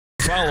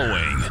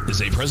Following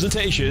is a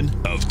presentation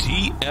of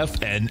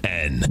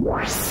TFNN.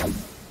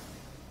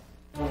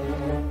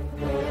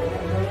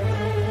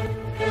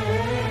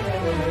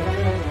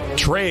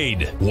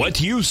 Trade what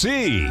you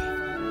see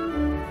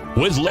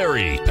with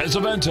Larry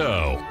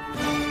Pesavento.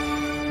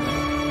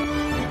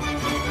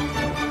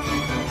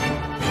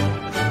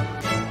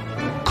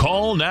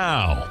 Call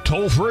now,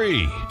 toll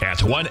free at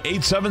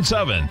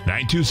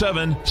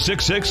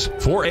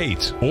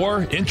 1-877-927-6648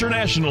 or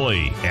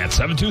internationally at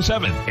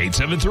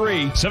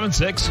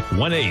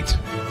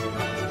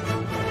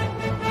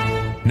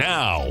 727-873-7618.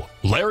 Now,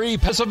 Larry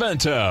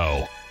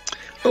Pesavento.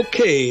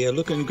 Okay,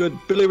 looking good.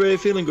 Billy Ray,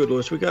 feeling good,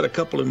 Louis. We got a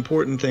couple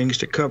important things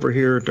to cover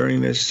here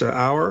during this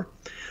hour.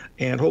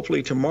 And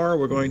hopefully tomorrow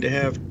we're going to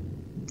have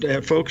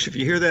folks, if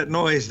you hear that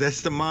noise,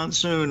 that's the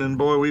monsoon. And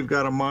boy, we've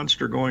got a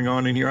monster going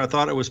on in here. I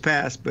thought it was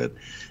past, but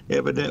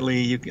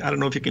evidently, I don't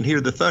know if you can hear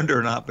the thunder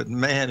or not, but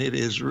man, it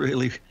is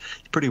really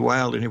pretty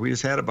wild in here. We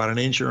just had about an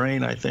inch of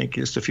rain, I think,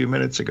 just a few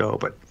minutes ago,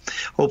 but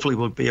hopefully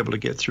we'll be able to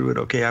get through it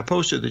okay. I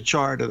posted the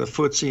chart of the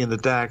FTSE and the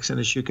DAX, and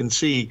as you can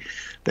see,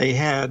 they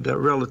had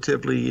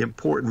relatively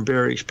important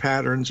bearish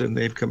patterns, and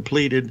they've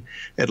completed,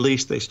 at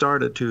least they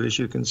started to, as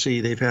you can see,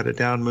 they've had a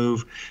down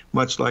move,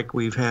 much like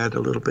we've had a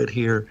little bit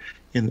here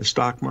in the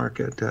stock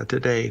market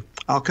today.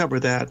 I'll cover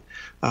that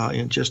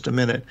in just a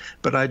minute.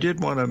 But I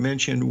did want to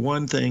mention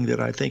one thing that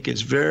I think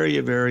is very,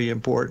 very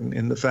important,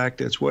 and the fact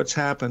is what's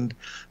happened,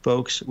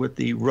 folks, with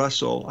the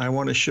Russell. I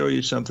want to show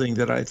you something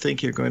that I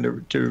think you're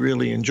going to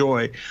really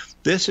enjoy.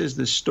 This is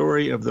the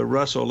story of the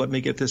Russell. Let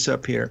me get this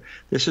up here.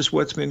 This is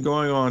what's been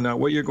going on. Now,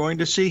 what you're going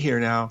to see here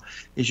now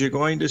is you're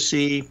going to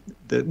see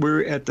that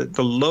we're at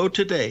the low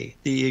today.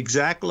 The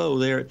exact low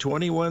there at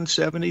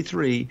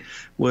 2173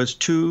 was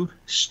 2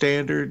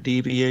 standard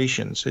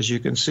deviations. As you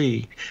can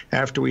see,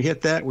 after we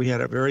hit that, we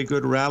had a very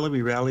good rally.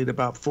 We rallied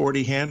about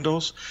 40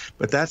 handles,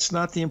 but that's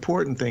not the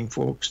important thing,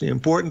 folks. The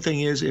important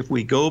thing is if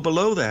we go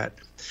below that,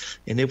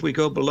 and if we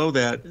go below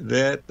that,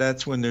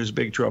 that's when there's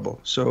big trouble.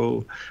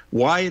 So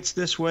why it's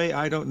this way,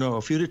 I don't know.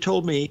 If you'd have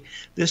told me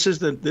this is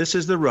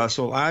the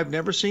Russell, I've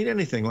never seen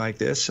anything like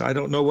this. I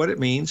don't know what it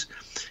means.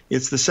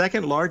 It's the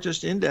second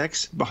largest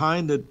index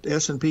behind the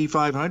S&P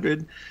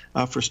 500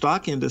 for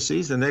stock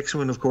indices. The next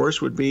one, of course,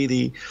 would be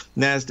the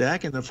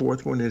NASDAQ, and the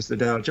fourth one is the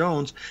Dow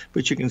Jones.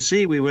 But you can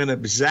see we went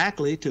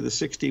exactly to the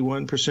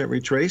 61%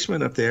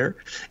 retracement up there,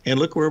 and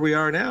look where we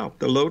are now.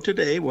 The low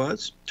today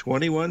was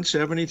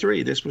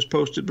 2173. This was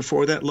posted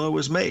before that low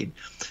was made.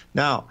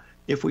 Now,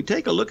 if we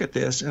take a look at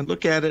this and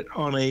look at it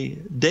on a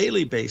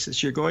daily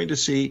basis, you're going to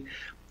see,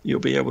 you'll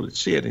be able to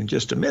see it in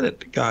just a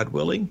minute, God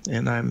willing,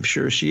 and I'm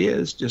sure she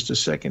is. Just a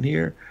second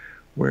here.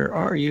 Where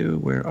are you?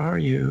 Where are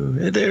you?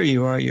 There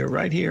you are. You're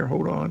right here.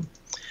 Hold on.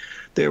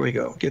 There we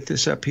go. Get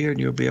this up here, and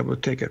you'll be able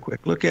to take a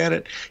quick look at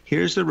it.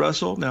 Here's the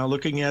Russell. Now,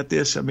 looking at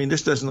this, I mean,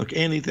 this doesn't look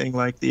anything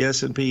like the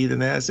S&P, the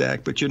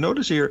NASDAQ, but you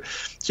notice here,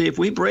 see, if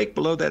we break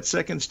below that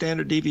second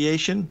standard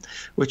deviation,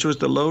 which was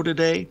the low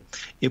today,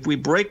 if we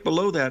break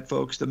below that,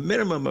 folks, the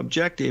minimum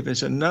objective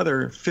is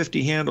another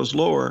 50 handles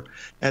lower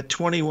at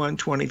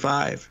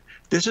 2125.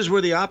 This is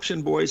where the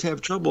option boys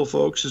have trouble,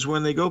 folks, is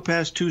when they go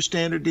past 2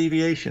 standard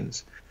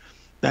deviations.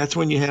 That's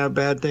when you have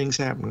bad things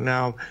happen.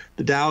 Now,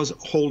 the Dow's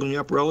holding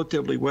up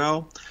relatively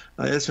well.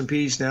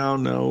 S&P's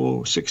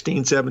down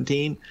 16,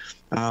 17.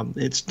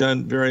 It's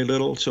done very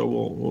little, so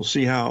we'll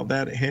see how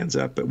that hands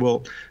up. But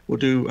we'll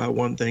do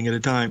one thing at a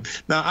time.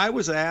 Now, I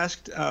was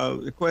asked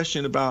a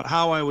question about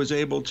how I was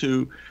able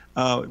to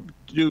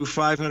do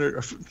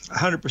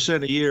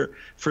 100% a year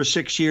for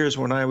 6 years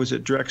when I was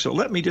at Drexel.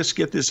 Let me just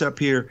get this up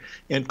here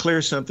and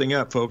clear something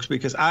up, folks,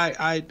 because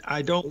I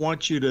don't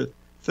want you to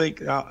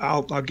think.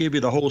 I'll give you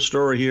the whole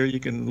story here.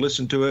 You can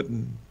listen to it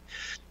and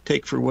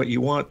take for what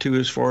you want to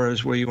as far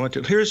as where you want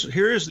to.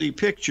 Here's the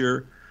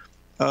picture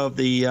of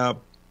the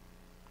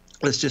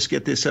let's just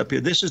get this up here.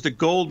 This is the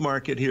gold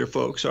market here,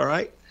 folks. All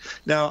right.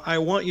 Now I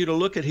want you to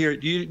look at here.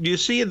 You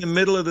see in the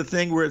middle of the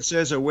thing where it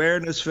says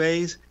awareness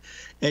phase,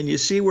 and you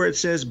see where it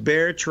says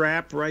bear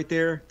trap right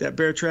there, that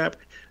bear trap?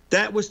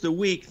 That was the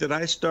week that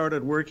I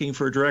started working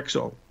for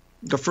Drexel.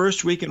 The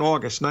first week in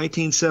August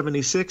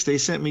 1976, they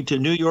sent me to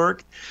New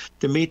York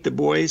to meet the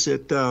boys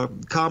at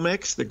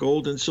COMEX, the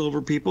gold and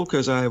silver people,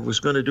 because I was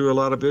going to do a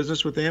lot of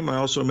business with them. I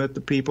also met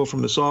the people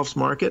from the softs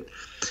market,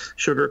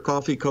 sugar,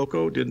 coffee,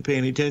 cocoa. Didn't pay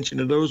any attention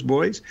to those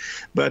boys,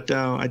 but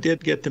I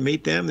did get to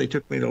meet them. They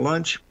took me to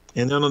lunch.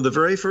 And then on the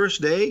very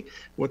first day,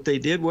 what they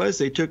did was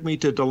they took me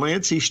to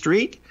Delancey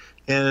Street,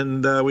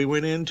 and we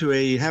went into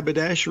a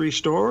haberdashery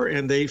store,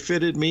 and they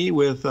fitted me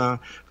with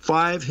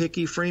 5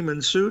 Hickey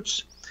Freeman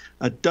suits,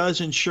 a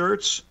dozen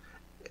shirts,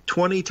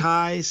 20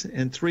 ties,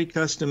 and 3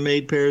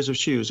 custom-made pairs of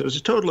shoes. It was a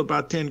total of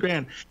about 10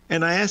 grand.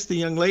 And I asked the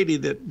young lady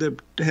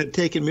that had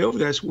taken me over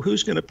there, I said,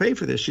 who's going to pay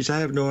for this? She said, I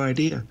have no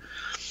idea.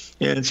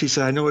 And she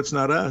said, I know it's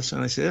not us.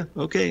 And I said,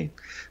 okay.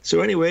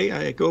 So anyway,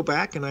 I go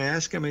back and I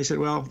ask him, and he said,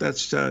 well,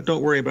 that's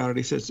don't worry about it.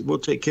 He says, we'll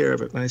take care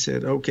of it. And I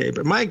said, okay.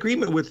 But my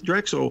agreement with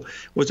Drexel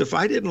was if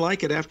I didn't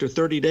like it after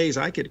 30 days,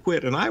 I could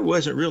quit. And I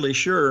wasn't really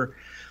sure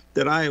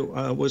that I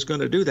was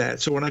going to do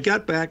that. So when I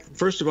got back,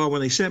 first of all,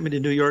 when they sent me to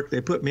New York, they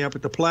put me up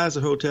at the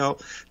Plaza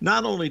Hotel.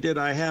 Not only did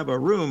I have a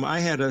room, I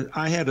had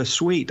a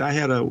suite. I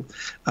had a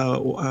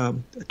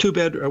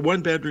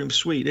one bedroom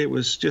suite. It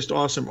was just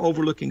awesome,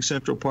 overlooking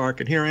Central Park.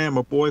 And here I am,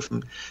 a boy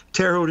from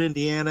Terre Haute,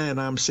 Indiana,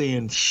 and I'm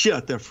saying,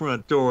 shut the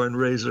front door and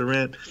raise the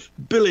rent.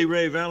 Billy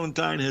Ray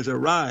Valentine has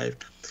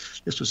arrived.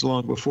 This was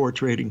long before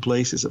Trading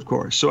Places, of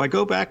course. So I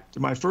go back to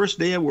my first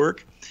day of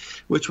work,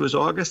 which was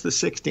August the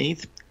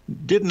 16th.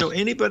 Didn't know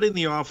anybody in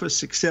the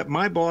office except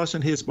my boss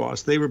and his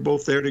boss. They were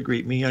both there to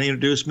greet me. I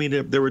introduced me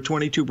to, there were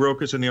 22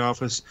 brokers in the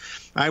office.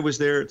 I was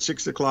there at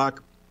 6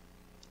 o'clock.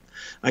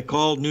 I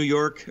called New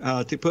York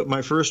to put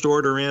my first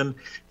order in,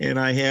 and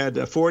I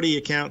had 40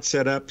 accounts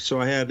set up, so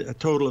I had a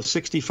total of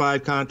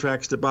 65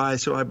 contracts to buy.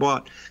 So I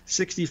bought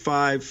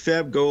 65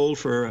 Feb Gold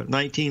for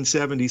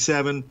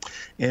 1977,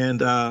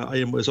 and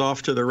I was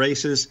off to the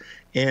races.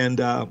 And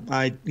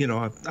I knew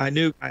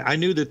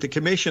that the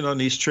commission on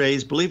these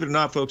trades, believe it or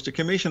not, folks, the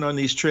commission on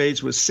these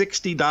trades was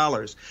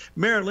 $60.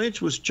 Merrill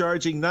Lynch was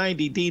charging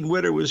 $90, Dean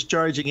Witter was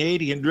charging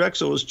 $80, and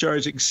Drexel was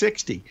charging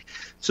 $60.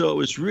 So it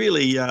was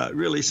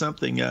really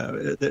something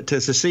to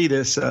see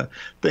this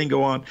thing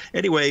go on.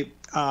 Anyway,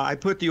 I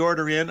put the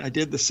order in. I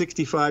did the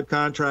 65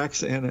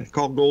 contracts, and I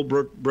called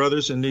Goldbrook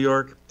Brothers in New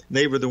York.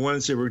 They were the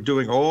ones that were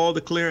doing all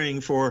the clearing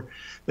for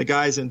the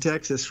guys in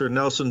Texas, for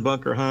Nelson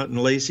Bunker Hunt and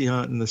Lacey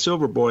Hunt and the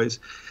Silver Boys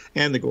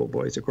and the Gold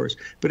Boys, of course.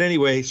 But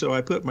anyway, so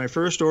I put my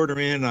first order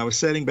in, and I was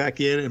setting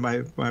back in, and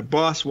my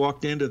boss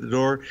walked into the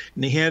door,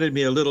 and he handed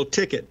me a little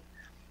ticket.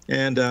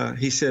 And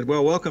he said,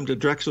 well, welcome to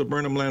Drexel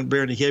Burnham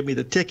Lambert, and he gave me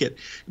the ticket.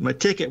 My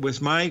ticket was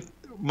my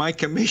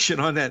commission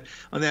on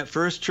that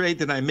first trade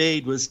that I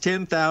made was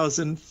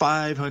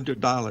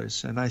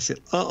 $10,500. And I said,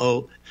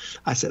 uh-oh.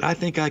 I said, I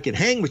think I can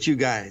hang with you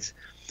guys.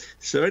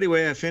 So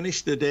anyway, I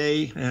finished the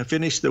day,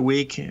 finished the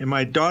week, and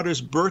my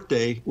daughter's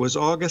birthday was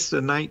August the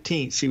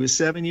 19th. She was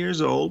 7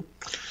 years old,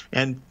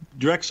 and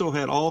Drexel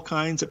had all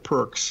kinds of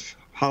perks.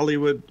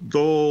 Hollywood,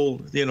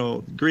 Gold,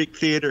 Greek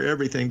theater,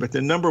 everything. But the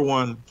number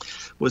one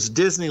was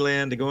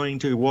Disneyland, going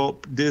to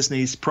Walt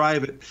Disney's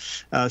private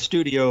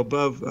studio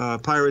above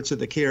Pirates of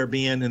the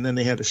Caribbean. And then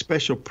they had a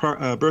special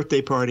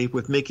birthday party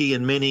with Mickey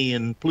and Minnie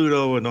and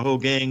Pluto and the whole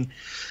gang.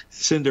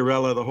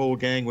 Cinderella, the whole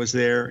gang was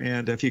there.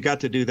 And if you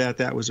got to do that,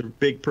 that was a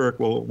big perk.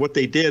 Well, what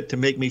they did to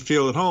make me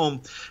feel at home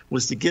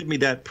was to give me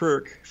that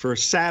perk for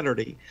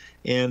Saturday.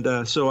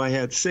 And so I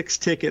had 6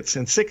 tickets,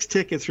 and 6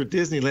 tickets for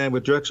Disneyland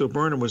with Drexel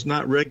Burnham was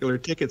not regular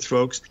tickets,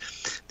 folks.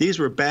 These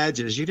were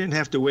badges. You didn't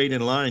have to wait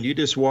in line. You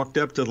just walked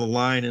up to the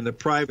line, and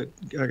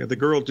the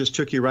girl just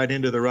took you right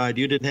into the ride.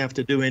 You didn't have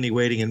to do any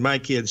waiting, and my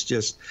kids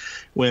just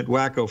went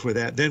wacko for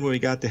that. Then when we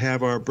got to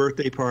have our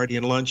birthday party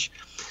and lunch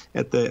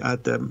at the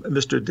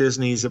Mr.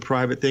 Disney's, a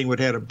private thing,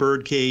 would had a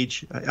bird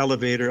cage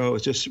elevator. Oh, it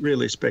was just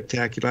really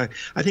spectacular.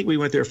 I think we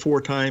went there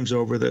 4 times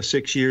over the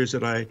 6 years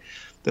that I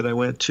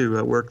went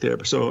to work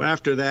there. So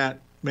after that,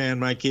 man,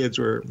 my kids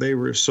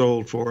were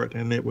sold for it,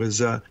 and it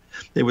was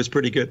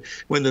pretty good.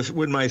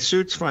 When my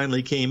suits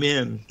finally came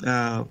in,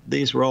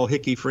 these were all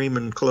Hickey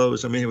Freeman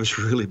clothes. I mean, it was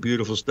really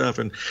beautiful stuff,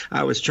 and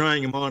I was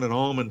trying them on at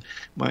home. And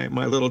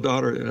my little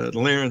daughter,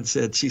 Lauren,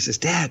 she says,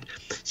 Dad,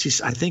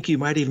 I think you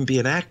might even be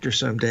an actor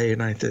someday.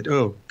 And I said,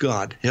 oh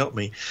God, help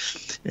me.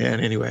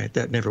 And anyway,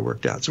 that never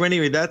worked out. So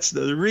anyway, that's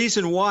the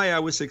reason why I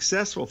was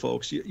successful,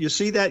 folks. You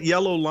see that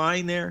yellow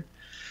line there?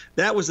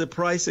 That was the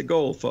price of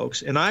gold,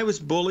 folks. And I was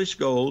bullish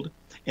gold,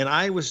 and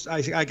I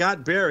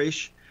got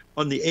bearish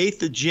on the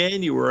 8th of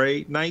January,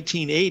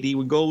 1980,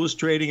 when gold was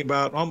trading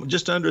about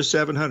just under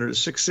 700,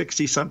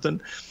 660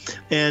 something.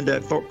 And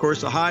of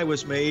course, the high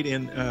was made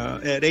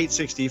at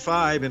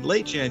 865 in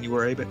late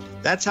January. But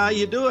that's how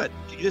you do it.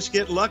 You just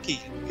get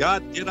lucky.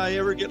 God, did I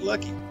ever get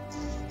lucky?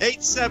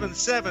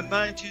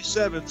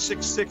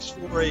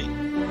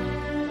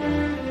 877-927-6648.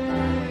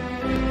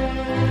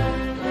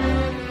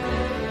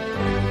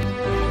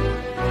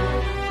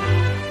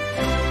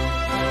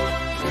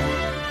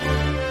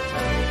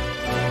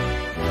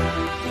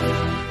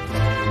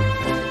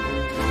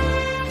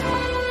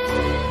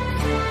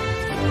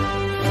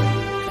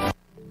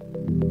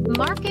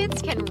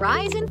 Markets can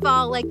rise and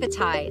fall like the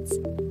tides.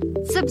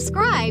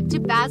 Subscribe to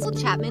Basil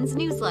Chapman's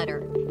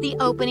newsletter, The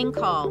Opening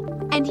Call,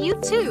 and you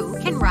too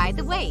can ride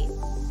the wave.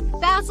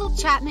 Basil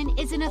Chapman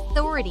is an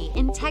authority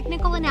in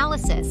technical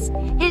analysis.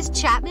 His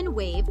Chapman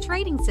Wave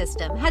trading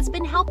system has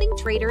been helping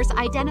traders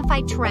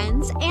identify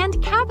trends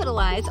and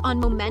capitalize on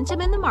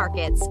momentum in the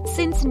markets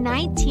since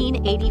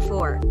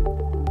 1984.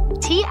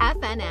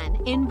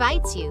 TFNN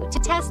invites you to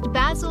test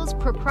Basil's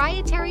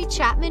proprietary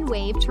Chapman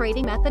Wave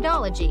trading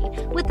methodology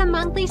with a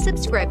monthly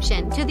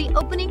subscription to the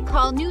Opening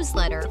Call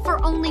newsletter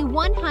for only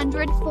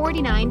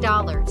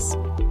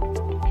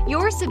 $149.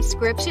 Your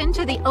subscription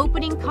to the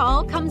Opening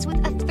Call comes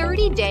with a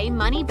 30-day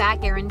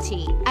money-back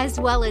guarantee, as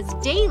well as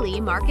daily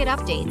market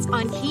updates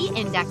on key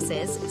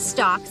indexes,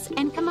 stocks,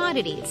 and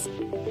commodities.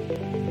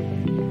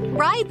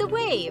 Ride the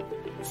wave!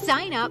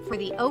 Sign up for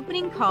the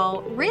Opening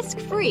Call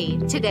risk-free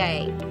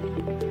today.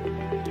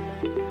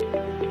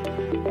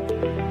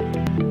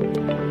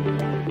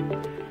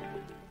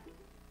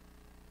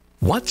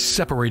 What's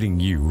separating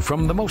you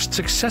from the most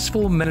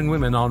successful men and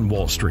women on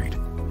Wall Street?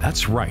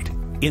 That's right,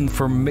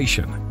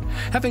 information.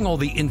 Having all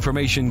the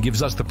information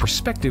gives us the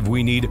perspective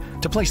we need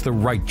to place the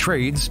right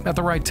trades at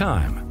the right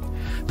time.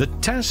 The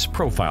TAS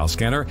Profile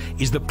Scanner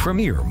is the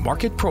premier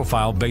market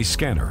profile-based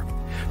scanner.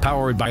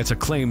 Powered by its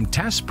acclaimed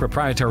TAS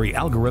proprietary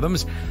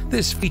algorithms,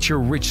 this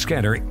feature-rich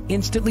scanner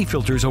instantly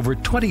filters over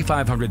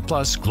 2,500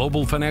 plus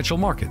global financial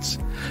markets,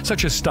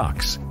 such as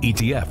stocks,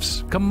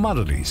 ETFs,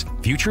 commodities,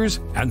 futures,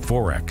 and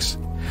Forex.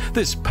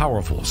 This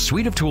powerful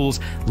suite of tools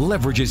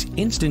leverages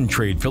instant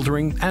trade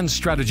filtering and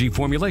strategy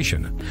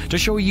formulation to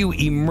show you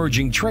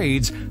emerging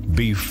trades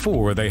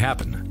before they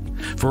happen.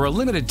 For a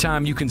limited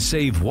time, you can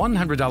save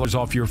 $100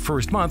 off your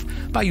first month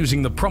by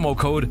using the promo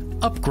code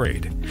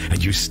UPGRADE,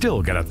 and you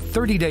still get a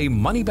 30-day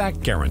money-back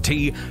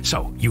guarantee,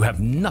 so you have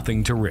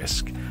nothing to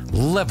risk.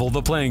 Level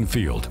the playing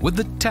field with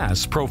the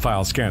TAS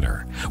Profile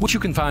Scanner, which you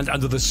can find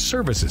under the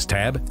Services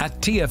tab at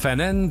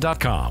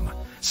TFNN.com.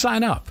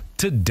 Sign up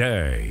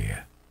today.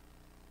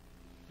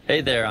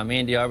 Hey there, I'm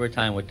Andy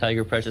Arbertine with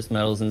Tiger Precious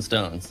Metals and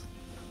Stones.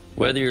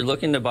 Whether you're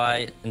looking to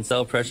buy and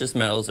sell precious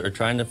metals or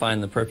trying to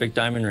find the perfect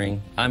diamond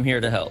ring, I'm here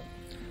to help.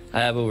 I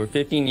have over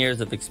 15 years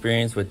of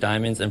experience with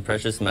diamonds and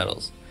precious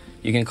metals.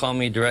 You can call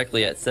me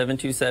directly at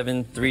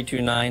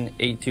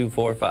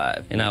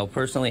 727-329-8245, and I will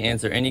personally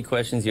answer any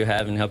questions you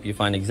have and help you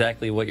find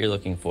exactly what you're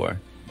looking for.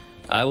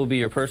 I will be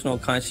your personal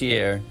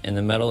concierge in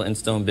the metal and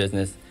stone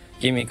business.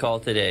 Give me a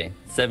call today,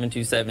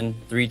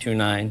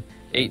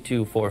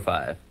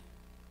 727-329-8245.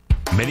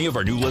 Many of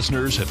our new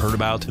listeners have heard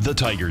about The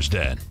Tiger's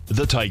Den.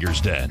 The Tiger's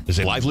Den is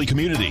a lively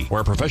community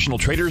where professional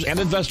traders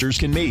and investors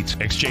can meet,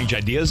 exchange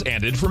ideas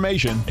and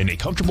information in a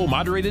comfortable,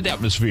 moderated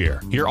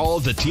atmosphere. Hear all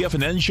of the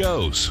TFNN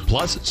shows,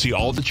 plus see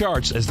all of the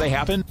charts as they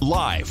happen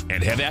live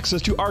and have access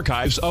to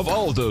archives of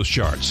all of those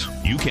charts.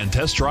 You can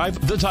test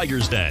drive The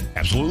Tiger's Den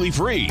absolutely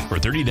free for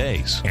 30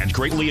 days and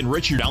greatly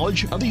enrich your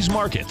knowledge of these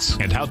markets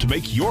and how to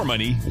make your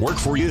money work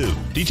for you.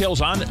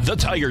 Details on The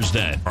Tiger's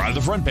Den are on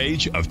the front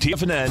page of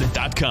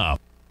TFNN.com.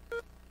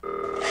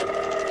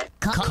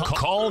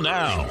 Call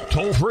now,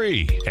 toll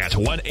free at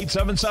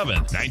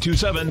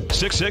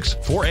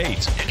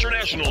 1-877-927-6648.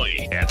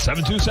 Internationally at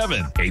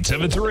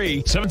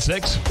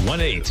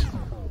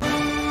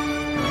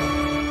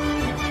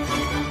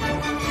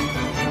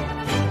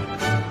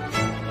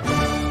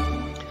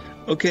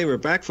 727-873-7618. Okay, we're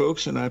back,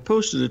 folks, and I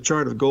posted a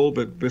chart of gold,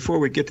 but before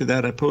we get to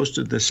that, I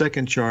posted the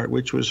second chart,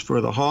 which was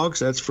for the hogs.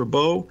 That's for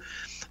Bo.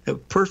 A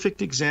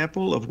perfect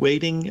example of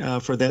waiting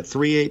for that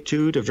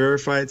 382 to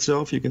verify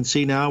itself. You can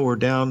see now we're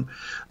down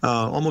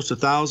almost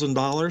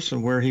 $1,000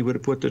 from where he would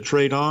have put the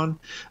trade on.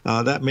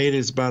 That made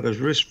it about as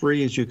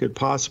risk-free as you could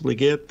possibly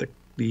get.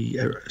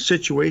 The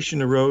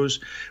situation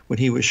arose when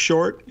he was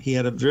short. He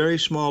had a very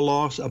small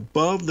loss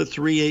above the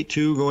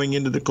 382 going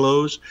into the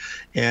close,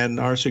 and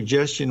our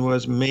suggestion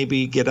was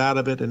maybe get out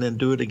of it and then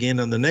do it again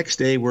on the next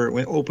day where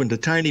it opened a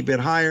tiny bit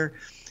higher,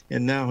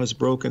 and now has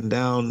broken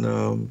down,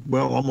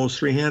 almost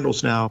 3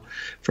 handles now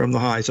from the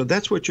high. So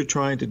that's what you're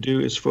trying to do,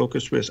 is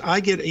focus risk. I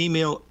get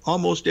email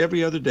almost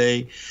every other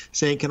day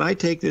saying, can I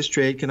take this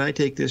trade? Can I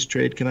take this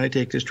trade? Can I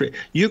take this trade?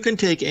 You can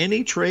take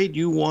any trade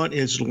you want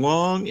as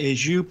long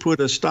as you put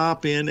a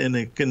stop in and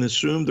it can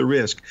assume the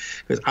risk.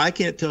 Because I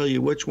can't tell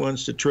you which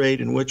ones to trade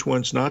and which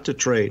ones not to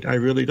trade. I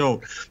really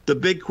don't. The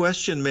big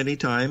question many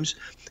times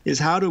is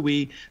how do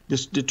we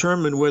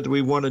determine whether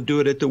we want to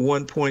do it at the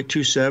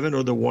 1.27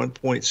 or the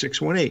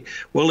 1.618?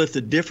 Well, if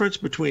the difference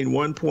between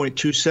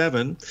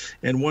 1.27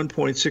 and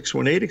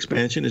 1.618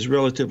 expansion is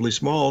relatively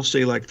small,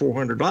 say like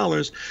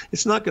 $400,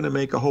 it's not going to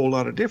make a whole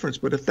lot of difference.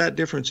 But if that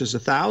difference is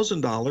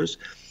 $1,000,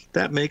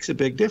 that makes a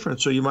big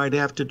difference. So you might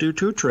have to do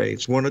 2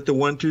 trades, one at the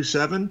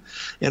 127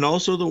 and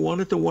also the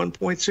one at the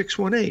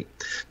 1.618.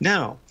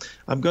 Now,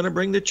 I'm going to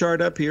bring the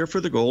chart up here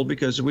for the gold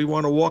because we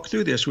want to walk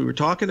through this. We were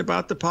talking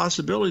about the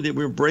possibility that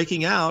we were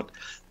breaking out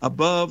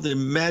above the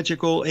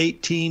magical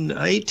 18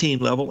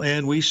 level,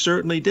 and we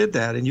certainly did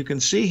that. And you can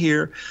see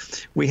here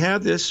we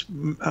have this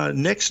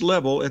next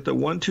level at the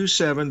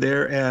 127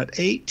 there at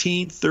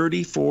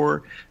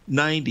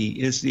 1834.90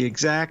 is the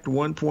exact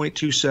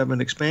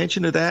 1.27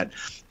 expansion of that.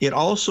 It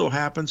also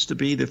happens to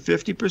be the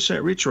 50%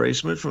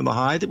 retracement from the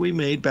high that we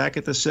made back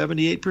at the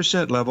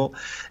 78% level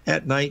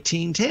at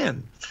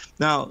 1910.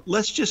 Now,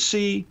 let's just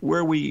see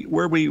where we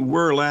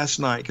were last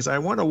night, because I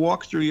want to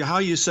walk through how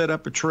you set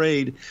up a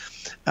trade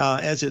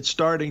as it's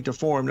starting to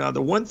form. Now,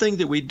 the one thing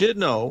that we did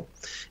know,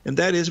 and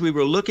that is we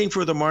were looking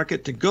for the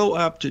market to go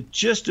up to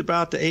just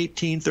about the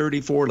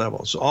 1834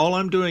 level. So all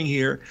I'm doing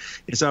here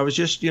is I was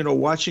just,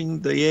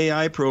 watching the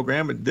AI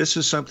program, and this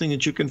is something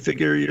that you can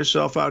figure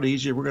yourself out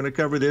easier. We're going to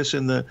cover this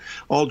in the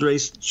all-day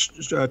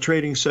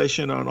trading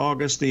session on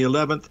August the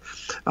 11th.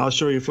 I'll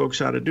show you folks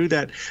how to do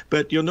that.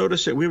 But you'll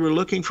notice that we were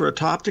looking for a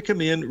top to come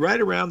in right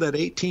around that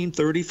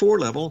 1834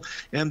 level,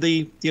 and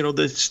the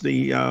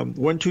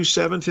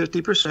 127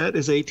 50%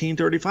 is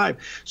 1835.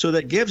 So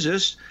that gives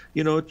us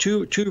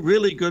two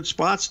really good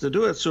spots to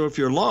do it. So if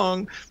you're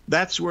long,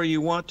 that's where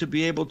you want to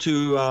be able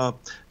to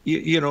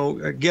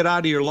get out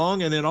of your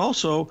long, and then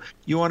also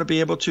you want to be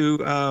able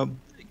to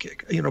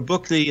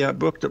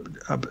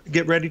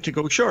get ready to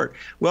go short.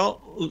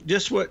 Well,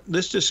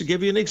 let's just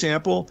give you an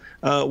example.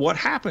 What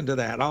happened to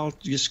that? I'll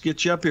just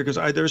get you up here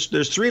because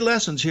there's 3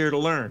 lessons here to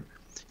learn,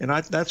 and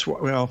that's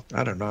what. Well,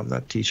 I don't know. I'm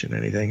not teaching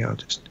anything. I'll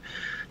just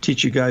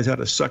teach you guys how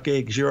to suck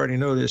eggs. You already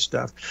know this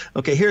stuff.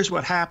 Okay, here's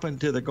what happened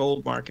to the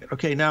gold market.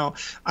 Okay, now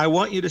I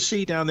want you to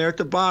see down there at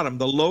the bottom,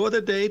 the low of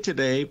the day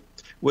today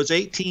was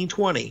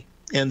 1820.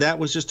 And that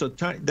was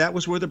that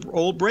was where the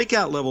old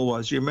breakout level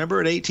was. You remember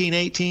at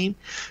 1818?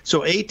 So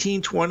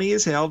 1820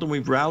 is held, and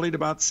we've rallied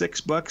about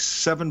 $6,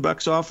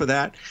 $7 off of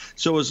that.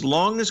 So as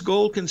long as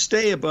gold can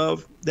stay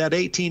above that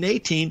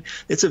 1818,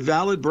 it's a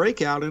valid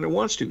breakout, and it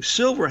wants to.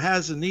 Silver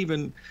hasn't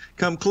even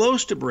come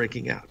close to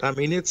breaking out. I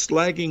mean, it's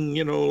lagging,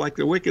 like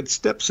the wicked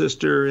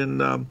stepsister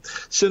in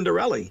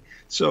Cinderella.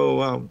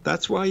 So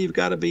that's why you've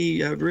got to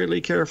be really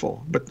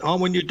careful. But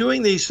when you're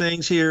doing these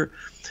things here,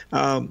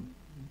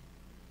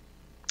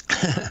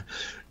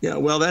 yeah,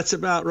 well, that's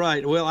about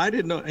right. Well, I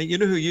didn't know. You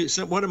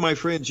know one of my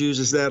friends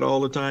uses that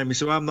all the time. He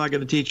said, well, I'm not going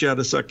to teach you how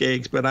to suck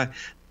eggs, but I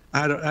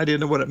didn't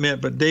know what it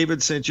meant. But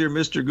David, since you're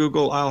Mr.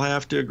 Google, I'll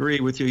have to agree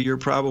with you. You're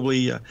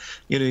probably,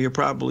 you're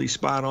probably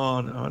spot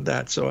on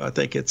that. So I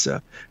think it's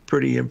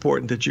pretty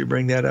important that you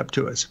bring that up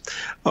to us.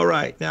 All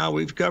right, now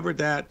we've covered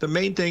that. The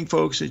main thing,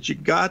 folks, that you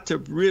got to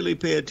really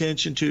pay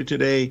attention to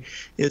today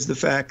is the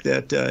fact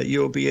that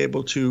you'll be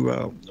able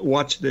to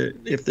watch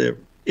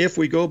if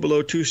we go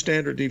below 2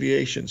 standard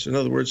deviations. In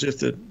other words, if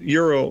the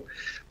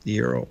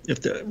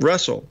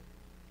Russell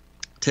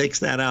takes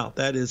that out,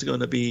 that is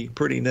going to be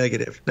pretty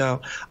negative. Now,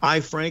 I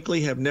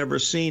frankly have never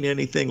seen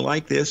anything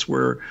like this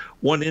where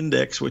one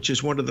index, which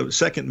is one of the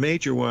second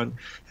major one,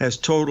 has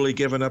totally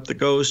given up the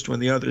ghost when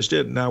the others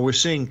didn't. Now we're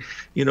seeing,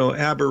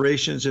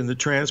 aberrations in the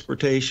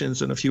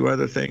transportations and a few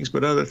other things,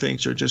 but other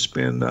things are just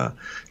been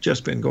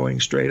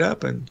going straight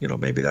up, and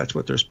maybe that's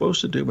what they're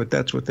supposed to do, but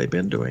that's what they've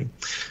been doing.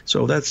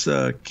 So that's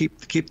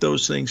keep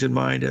those things in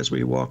mind as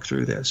we walk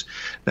through this.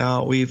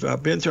 Now we've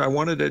been through. I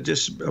wanted to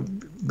just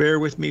bear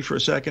with me for a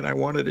second. I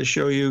wanted to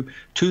show you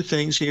 2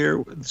 things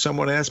here.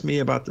 Someone asked me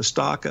about the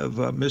stock of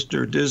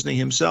Mr. Disney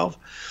himself.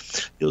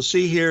 You'll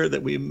see here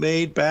that we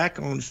made back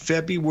on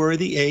February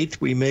the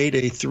 8th, we made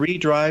a 3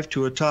 drive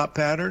to a top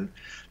pattern.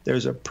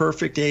 There's a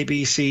perfect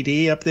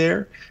ABCD up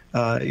there.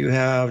 You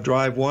have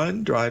drive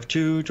 1, drive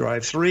 2,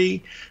 drive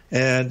 3,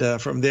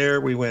 and from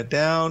there we went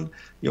down.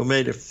 We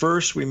made a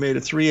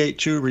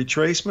 382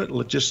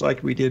 retracement, just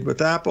like we did with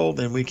Apple.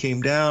 Then we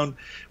came down.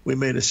 We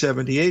made a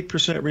 78%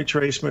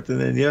 retracement, and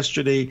then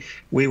yesterday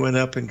we went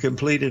up and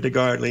completed a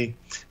Gardley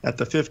at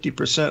the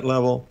 50%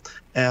 level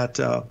at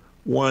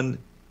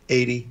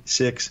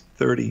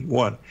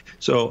 186.31.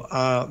 So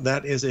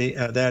that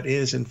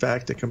is in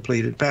fact a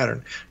completed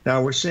pattern.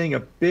 Now we're seeing a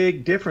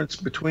big difference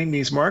between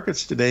these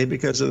markets today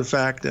because of the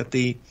fact that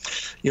the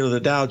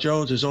Dow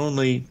Jones is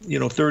only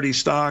 30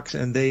 stocks,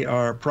 and they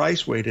are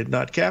price weighted,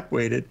 not cap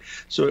weighted.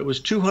 So it was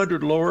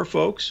 200 lower,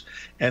 folks,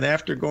 and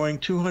after going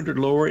 200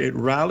 lower, it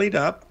rallied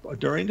up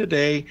during the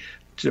day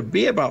to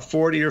be about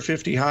 40 or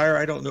 50 higher.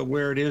 I don't know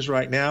where it is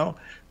right now,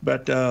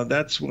 but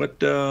that's what's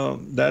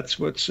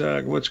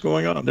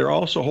going on. They're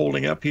also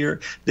holding up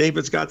here.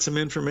 David's got some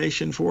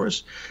information for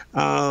us.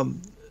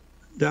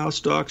 Dow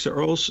stocks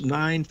are also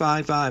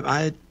 955.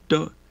 I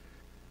don't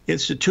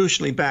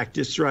institutionally backed.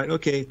 That's right.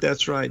 Okay,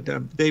 that's right.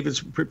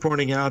 David's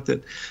pointing out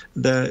that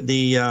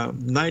the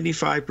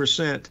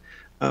 95%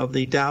 of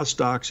the Dow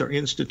stocks are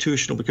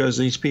institutional because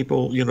these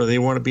people, they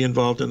want to be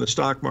involved in the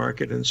stock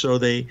market, and so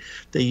they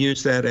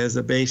use that as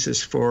a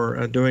basis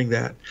for doing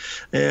that.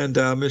 And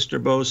Mr.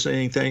 Bowe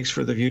saying thanks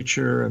for the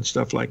future and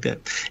stuff like that.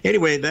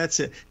 Anyway, that's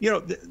it.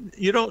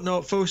 You don't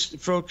know,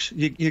 folks.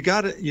 You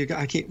got to.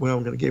 I can't. Well,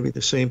 I'm going to give you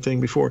the same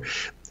thing before.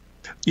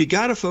 You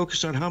got to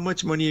focus on how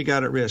much money you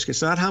got at risk.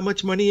 It's not how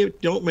much money you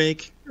don't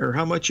make or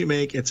how much you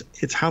make.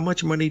 It's how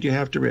much money do you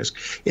have to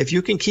risk. If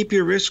you can keep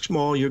your risk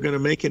small, you're going to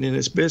make it in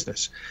this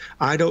business.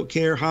 I don't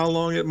care how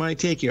long it might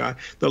take you.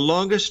 The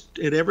longest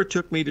it ever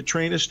took me to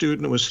train a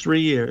student was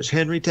 3 years.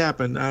 Henry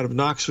Chapman out of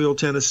Knoxville,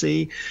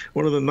 Tennessee,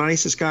 one of the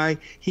nicest guy.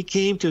 He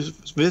came to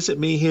visit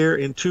me here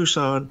in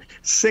Tucson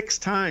 6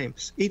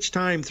 times, each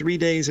time 3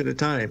 days at a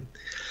time.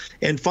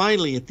 And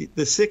finally, at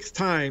the 6th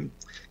time,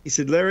 he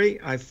said, Larry,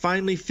 I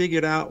finally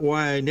figured out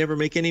why I never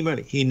make any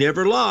money. He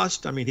never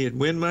lost. I mean, he'd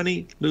win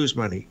money, lose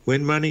money,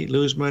 win money,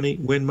 lose money,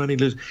 win money,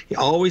 lose. He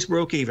always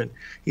broke even.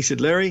 He said,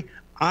 Larry,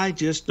 I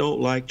just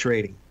don't like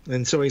trading.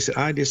 And so he said,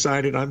 I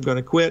decided I'm going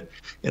to quit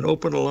and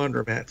open a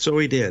laundromat. So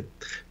he did.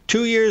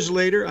 2 years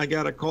later, I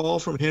got a call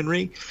from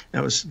Henry.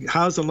 How's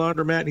the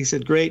laundromat? And he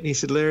said, great. And he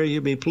said, Larry,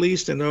 you'll be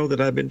pleased to know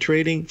that I've been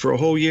trading for a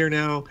whole year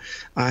now.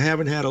 I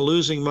haven't had a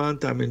losing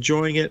month. I'm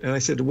enjoying it. And I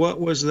said, what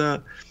was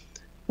the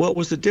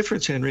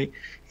difference, Henry?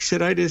 He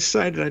said, I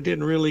decided I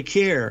didn't really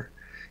care.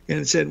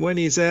 And said when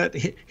he's at,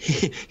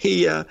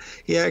 he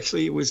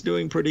actually was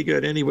doing pretty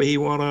good. Anyway, he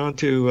went on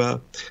to,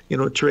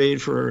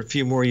 trade for a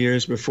few more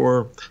years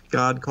before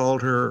God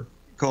called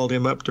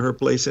him up to her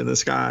place in the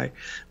sky.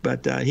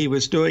 But he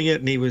was doing it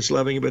and he was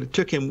loving it. But it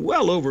took him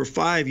well over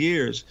 5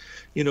 years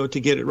to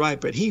get it right.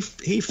 But he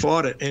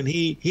fought it, and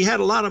he had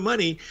a lot of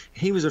money.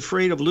 He was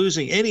afraid of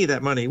losing any of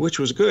that money, which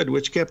was good,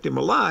 which kept him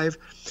alive.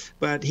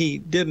 But he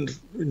didn't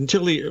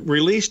until he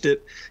released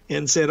it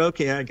and said,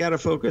 "Okay, I got to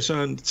focus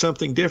on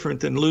something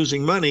different than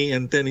losing money."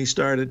 And then he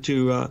started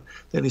to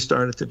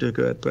do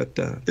good. But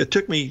it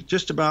took me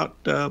just about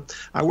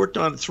I worked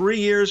on it 3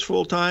 years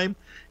full time.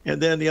 And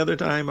then the other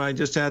time, I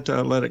just had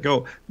to let it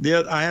go.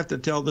 I have to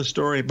tell the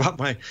story about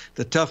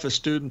the toughest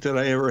student that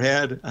I ever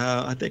had.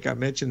 I think I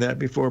mentioned that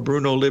before.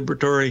 Bruno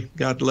Liberatore,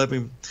 God love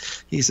him.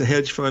 He's a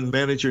hedge fund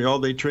manager. All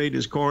they trade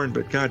is corn,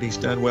 but God, he's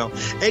done well.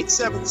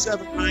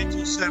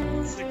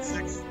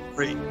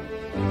 877-927-6663.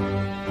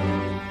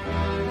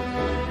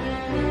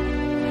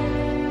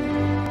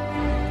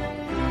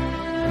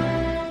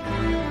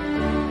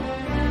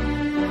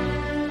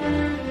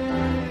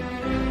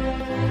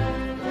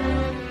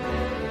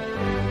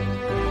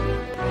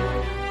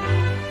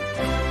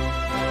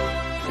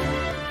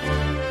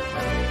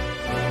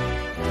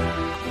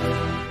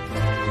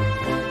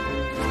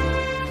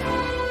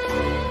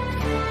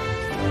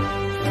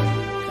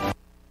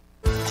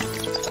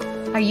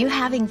 Are you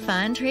having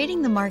fun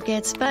trading the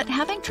markets but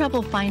having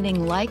trouble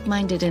finding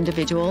like-minded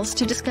individuals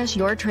to discuss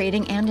your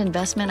trading and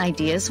investment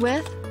ideas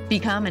with?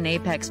 Become an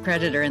apex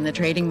predator in the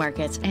trading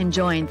markets and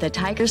join the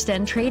Tiger's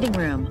Den Trading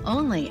Room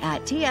only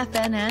at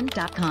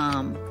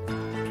TFNN.com.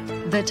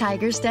 The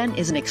Tiger's Den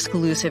is an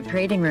exclusive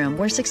trading room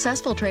where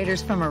successful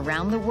traders from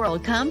around the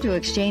world come to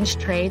exchange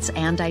trades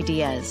and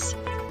ideas.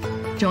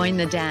 Join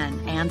the den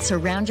and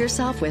surround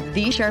yourself with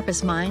the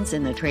sharpest minds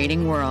in the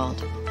trading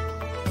world.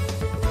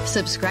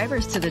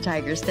 Subscribers to the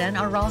Tiger's Den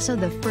are also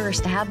the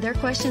first to have their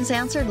questions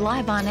answered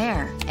live on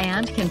air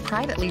and can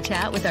privately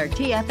chat with our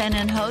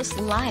TFNN hosts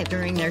live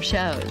during their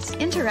shows.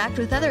 Interact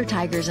with other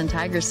Tigers and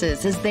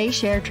Tigresses as they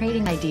share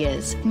trading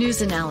ideas,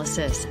 news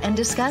analysis, and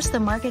discuss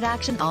the market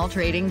action all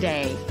trading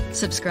day.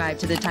 Subscribe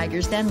to the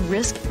Tiger's Den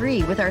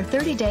risk-free with our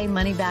 30-day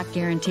money-back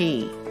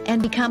guarantee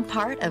and become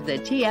part of the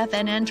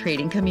TFNN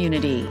trading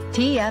community.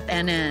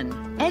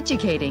 TFNN,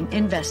 educating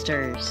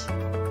investors.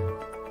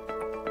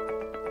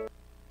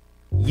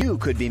 You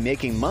could be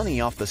making money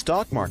off the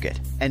stock market.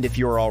 And if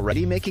you're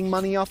already making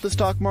money off the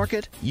stock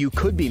market, you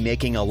could be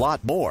making a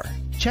lot more.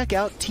 Check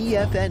out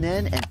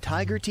TFNN and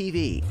Tiger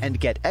TV and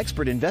get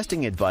expert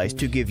investing advice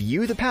to give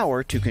you the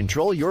power to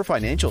control your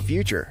financial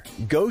future.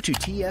 Go to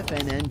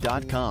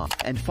TFNN.com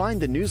and find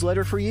the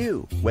newsletter for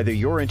you. Whether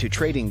you're into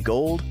trading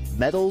gold,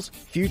 metals,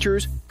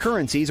 futures,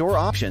 currencies, or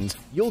options,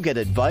 you'll get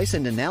advice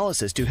and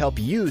analysis to help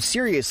you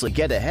seriously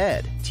get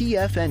ahead.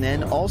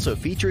 TFNN also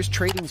features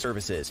trading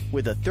services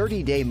with a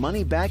 30-day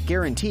money-back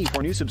guarantee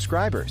for new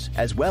subscribers,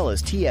 as well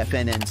as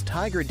TFNN's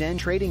Tiger Den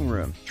Trading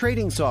Room,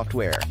 trading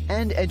software,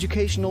 and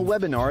educational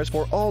webinars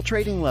for all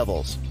trading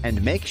levels.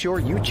 And make sure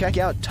you check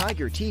out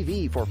Tiger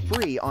TV for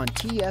free on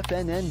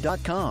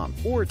TFNN.com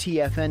or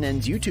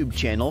TFNN's YouTube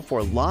channel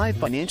for live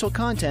financial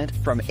content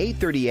from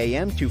 8:30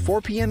 a.m. to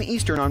 4 p.m.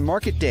 Eastern on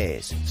market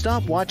days.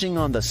 Stop watching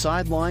on the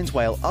sidelines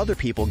while other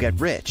people get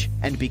rich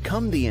and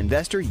become the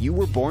investor you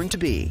were born to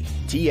be.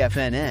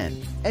 TFNN,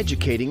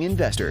 educating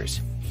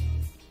investors.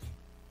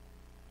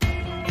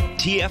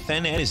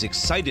 TFNN is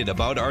excited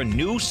about our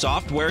new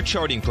software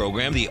charting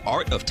program, The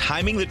Art of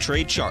Timing the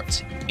Trade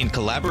Charts. In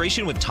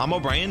collaboration with Tom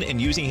O'Brien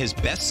and using his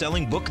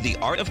best-selling book, The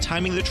Art of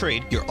Timing the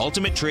Trade, Your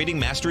Ultimate Trading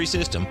Mastery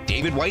System,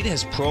 David White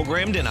has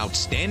programmed an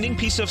outstanding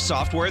piece of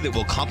software that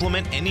will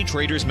complement any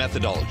trader's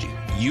methodology.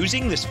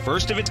 Using this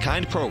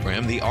first-of-its-kind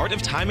program, The Art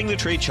of Timing the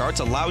Trade Charts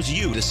allows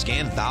you to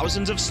scan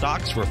thousands of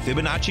stocks for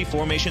Fibonacci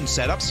formation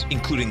setups,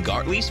 including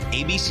Gartley's,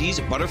 ABC's,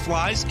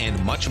 butterflies, and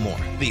much more.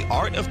 The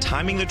Art of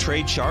Timing the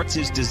Trade Charts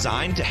is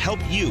designed to help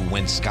you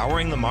when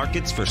scouring the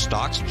markets for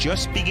stocks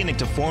just beginning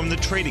to form the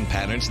trading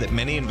patterns that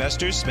many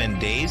investors spend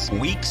days,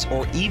 weeks,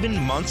 or even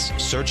months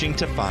searching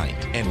to find.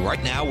 And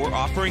right now, we're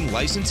offering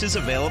licenses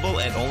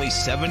available at only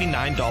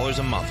 $79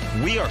 a month.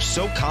 We are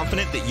so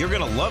confident that you're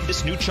going to love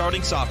this new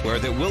charting software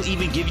that will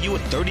even give you a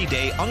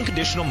 30-day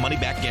unconditional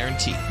money-back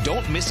guarantee.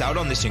 Don't miss out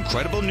on this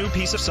incredible new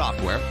piece of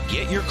software.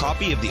 Get your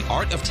copy of The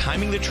Art of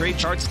Timing the Trade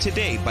Charts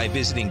today by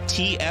visiting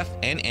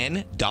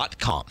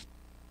TFNN.com.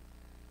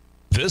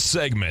 This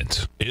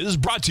segment is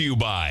brought to you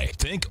by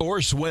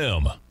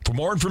Thinkorswim. For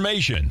more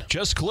information,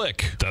 just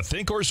click the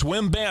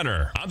Thinkorswim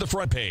banner on the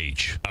front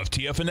page of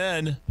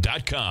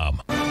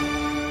TFNN.com.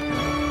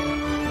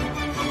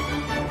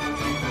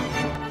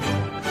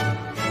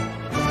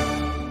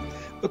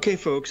 Okay,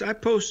 folks, I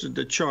posted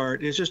the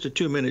chart. It's just a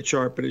 2-minute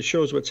chart, but it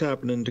shows what's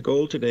happening to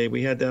gold today.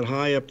 We had that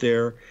high up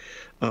there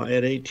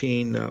at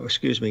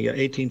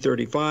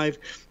 1835.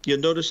 You'll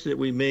notice that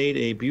we made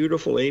a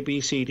beautiful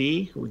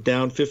ABCD,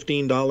 down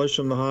 $15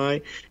 from the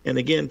high, and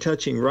again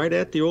touching right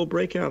at the old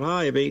breakout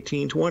high of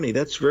 1820.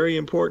 That's very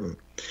important.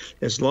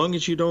 As long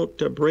as you don't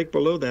break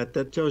below that,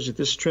 that tells you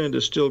this trend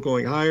is still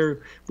going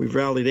higher. We've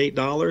rallied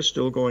 $8,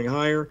 still going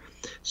higher.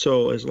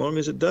 So as long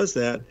as it does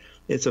that,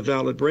 it's a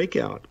valid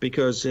breakout,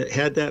 because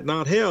had that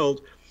not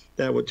held,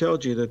 that would tell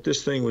you that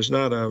this thing was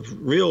not a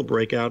real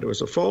breakout. It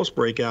was a false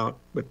breakout,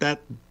 but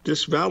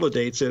this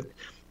validates it.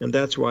 and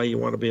that's why you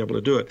want to be able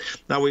to do it.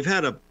 Now, we've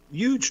had a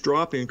huge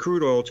drop in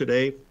crude oil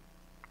today.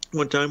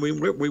 One time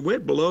we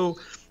went below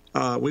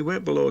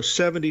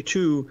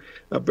 72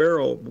 a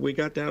barrel. We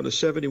got down to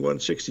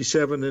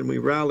 71.67, and we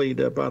rallied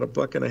about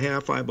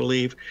 $1.50, I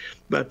believe.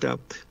 But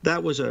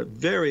that was a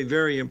very,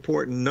 very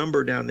important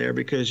number down there,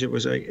 because it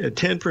was a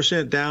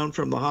 10% down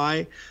from the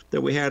high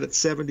that we had at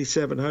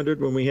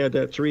 7,700 when we had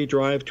that 3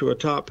 drive to a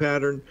top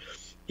pattern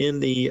in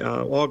the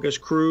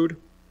August crude.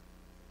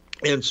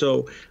 And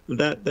so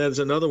that's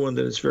another one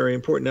that is very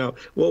important. Now,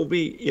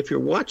 if you're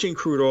watching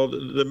crude oil,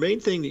 the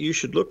main thing that you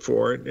should look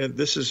for, and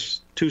this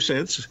is 2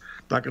 cents.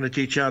 Not going to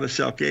teach you how to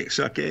suck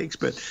eggs,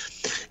 but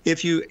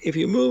if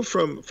you move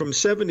from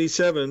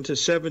 77 to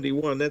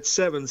 71, that's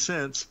 7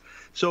 cents.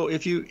 So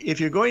if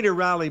you're going to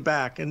rally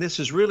back, and this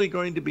is really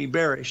going to be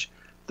bearish,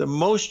 the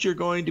most you're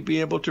going to be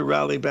able to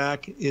rally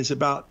back is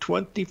about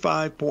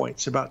 25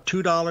 points, about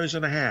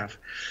 $2.50.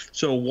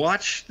 So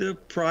watch the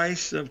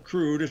price of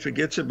crude if it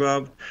gets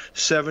above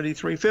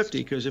 73.50,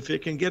 because if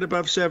it can get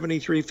above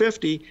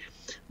 73.50,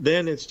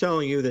 then it's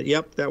telling you that,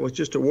 yep, that was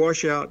just a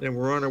washout and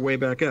we're on our way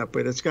back up.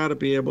 But it's got to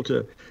be able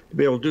to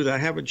do that. I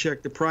haven't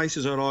checked the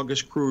prices on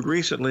August crude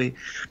recently,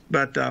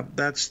 but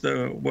that's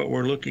what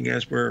we're looking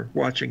as we're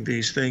watching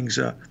these things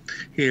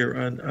here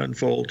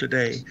unfold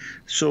today.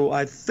 So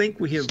I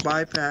think we have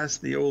bypassed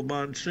the old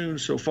monsoon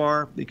so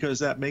far, because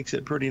that makes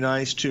it pretty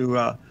nice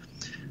to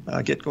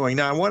get going.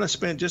 Now, I want to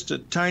spend just a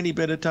tiny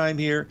bit of time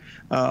here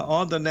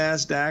on the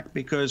NASDAQ,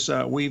 because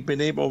we've been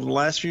able, over the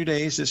last few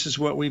days, this is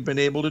what we've been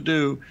able to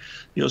do.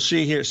 You'll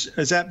see here,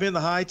 has that been the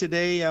high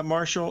today,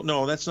 Marshall?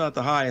 No, that's not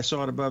the high. I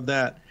saw it above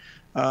that.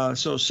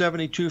 So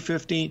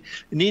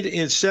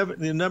 72.15.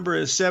 The number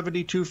is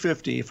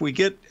 72.50. If we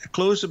get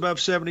close above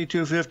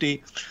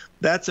 72.50,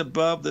 that's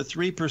above the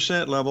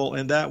 3% level,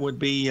 and that would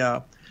be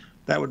a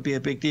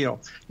big deal.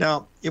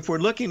 Now, if we're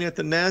looking at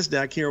the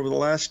NASDAQ here over the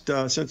last,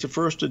 since the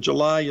 1st of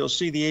July, you'll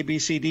see the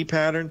ABCD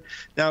pattern.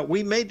 Now,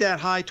 we made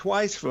that high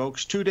twice,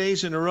 folks, 2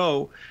 days in a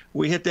row.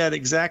 We hit that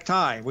exact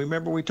high.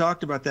 Remember, we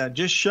talked about that,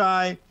 just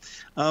shy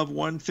of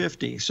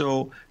 150.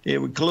 So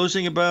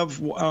closing above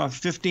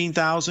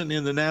 15,000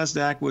 in the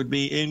NASDAQ would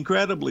be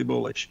incredibly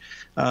bullish.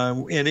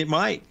 And it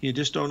might. You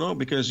just don't know,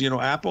 because,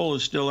 Apple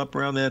is still up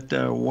around that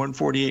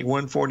 148,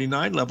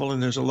 149 level,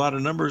 and there's a lot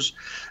of numbers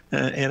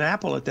in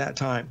Apple at that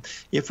time.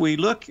 If we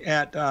look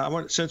at,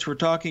 since we're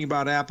talking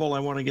about Apple, I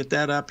want to get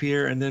that up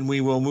here, and then we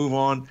will move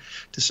on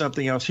to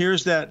something else.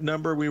 Here's that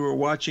number we were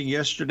watching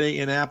yesterday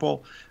in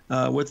Apple.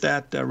 With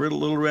that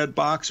little red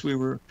box, we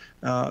were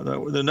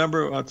the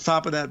number on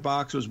top of that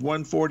box was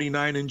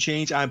 149 and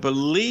change. I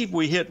believe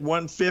we hit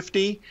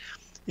 150,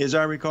 as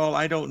I recall.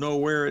 I don't know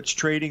where it's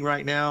trading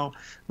right now,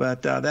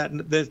 but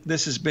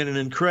this has been an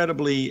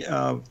incredibly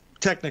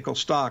technical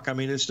stock. I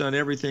mean, it's done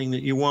everything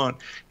that you want.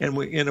 And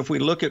if we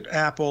look at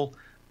Apple,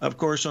 of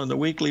course, on the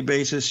weekly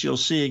basis, you'll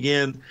see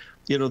again,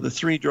 the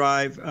 3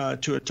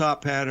 drive to a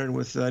top pattern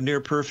with near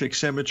perfect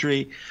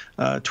symmetry,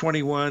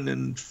 21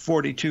 and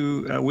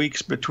 42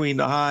 weeks between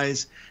the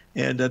highs.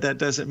 And that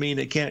doesn't mean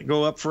it can't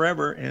go up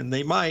forever, and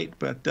they might,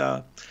 but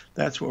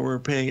that's what we're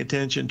paying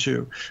attention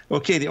to.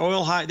 Okay, the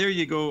oil high, there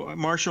you go,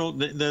 Marshall.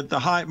 The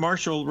high,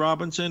 Marshall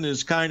Robinson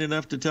is kind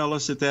enough to tell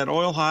us that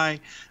oil high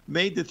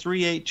made the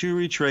 382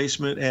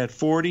 retracement at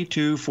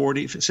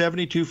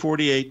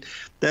 72.48.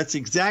 That's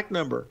exact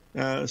number.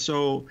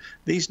 So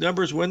these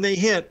numbers, when they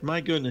hit,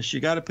 my goodness, you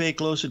got to pay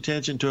close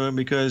attention to them,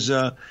 because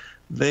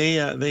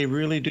they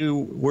really do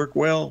work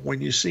well when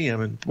you see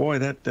them. And boy,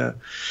 that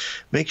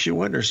makes you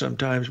wonder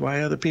sometimes why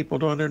other people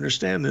don't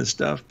understand this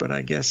stuff. But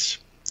I guess,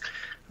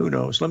 who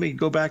knows? Let me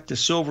go back to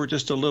silver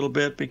just a little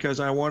bit,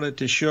 because I wanted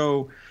to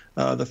show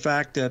the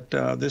fact that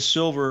this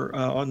silver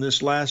on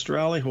this last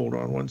rally, hold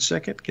on one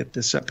second, get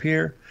this up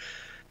here.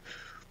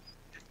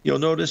 You'll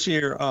notice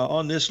here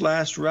on this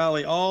last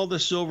rally, all the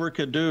silver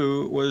could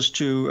do was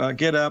to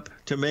get up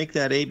to make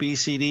that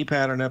ABCD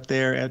pattern up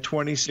there at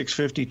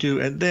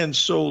 26.52, and then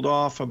sold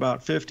off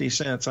about 50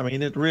 cents. I mean,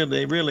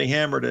 they really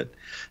hammered it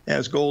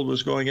as gold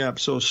was going up.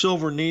 So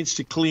silver needs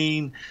to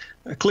clear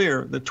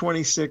the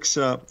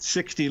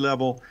 26.60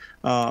 level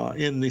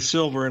in the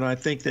silver, and I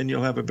think then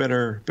you'll have a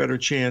better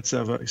chance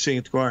of seeing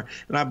it go on.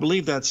 And I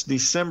believe that's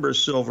December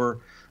silver.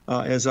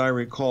 As I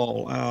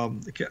recall.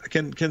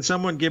 Can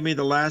someone give me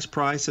the last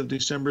price of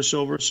December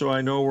silver so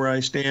I know where I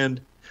stand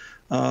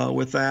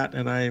with that?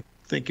 And I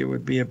think it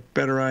would be a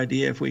better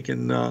idea if we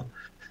can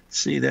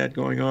see that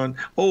going on.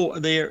 Oh,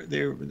 they're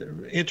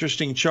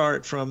interesting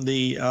chart from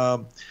the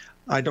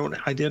I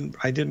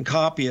didn't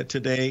copy it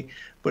today,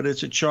 but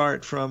it's a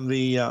chart from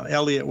the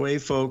Elliott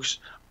Wave folks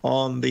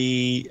on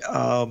the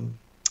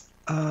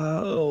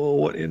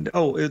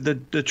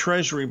the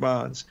Treasury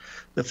bonds.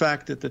 The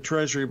fact that the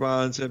Treasury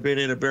bonds have been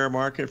in a bear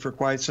market for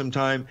quite some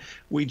time.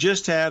 We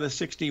just had a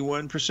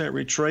 61%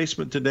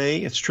 retracement today.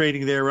 It's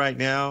trading there right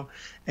now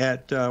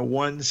at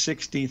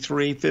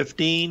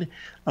 163.15.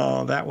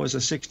 That was a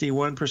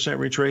 61%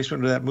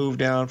 retracement. That moved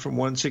down from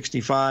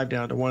 165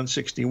 down to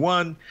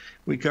 161.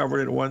 We covered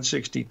it at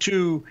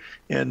 162,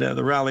 and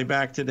the rally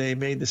back today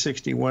made the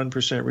 61%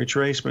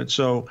 retracement.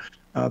 So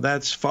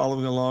That's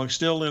following along,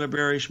 still in a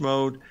bearish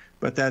mode,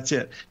 but that's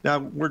it. Now,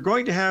 we're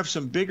going to have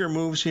some bigger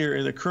moves here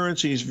in the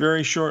currencies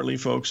very shortly,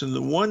 folks. And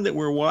the one that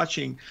we're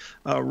watching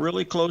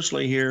really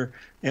closely here,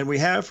 and we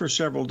have for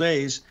several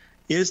days,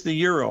 is the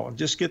euro.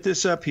 Just get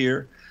this up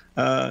here.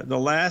 The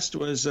last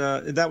was,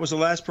 that was the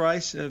last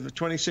price of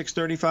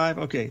 26.35.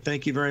 Okay,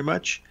 thank you very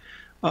much.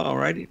 All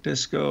righty,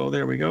 let's go.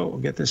 There we go. We'll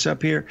get this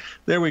up here.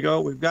 There we go.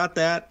 We've got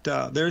that.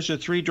 There's a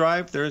 3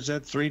 drive. There's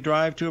that 3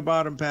 drive to a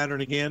bottom pattern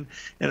again.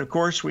 And, of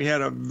course, we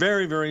had a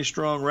very, very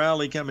strong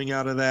rally coming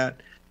out of that.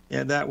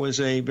 And that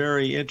was a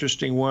very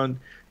interesting one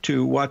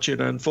to watch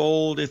it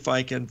unfold. If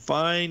I can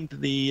find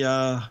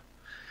the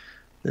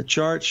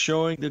chart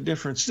showing the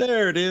difference.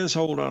 There it is.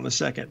 Hold on a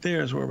second.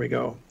 There's where we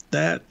go.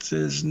 That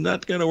is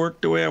not going to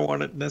work the way I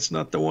want it. That's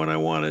not the one I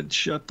wanted.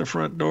 Shut the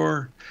front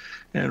door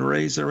and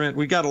raise the rent.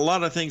 We got a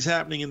lot of things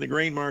happening in the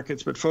grain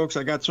markets, but folks,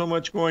 I got so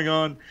much going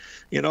on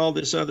in all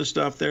this other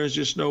stuff. There's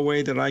just no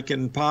way that I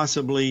can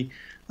possibly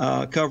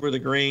cover the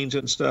grains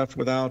and stuff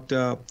without,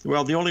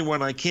 well, the only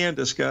one I can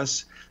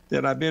discuss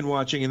that I've been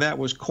watching, and that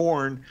was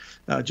corn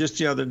just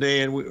the other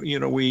day. And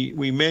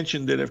we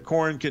mentioned that if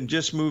corn can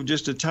just move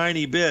just a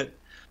tiny bit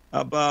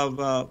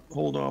above,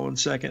 hold on one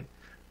second,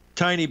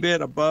 tiny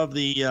bit above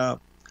the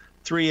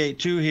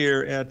 382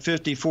 here at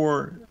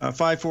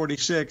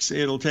 546,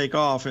 it'll take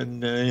off,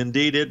 and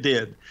indeed it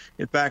did.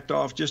 It backed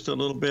off just a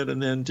little bit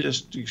and then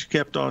just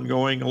kept on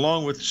going,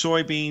 along with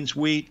soybeans,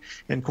 wheat,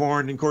 and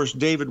corn. And of course,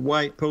 David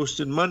White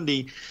posted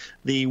Monday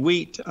the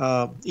wheat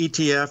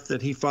ETF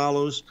that he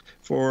follows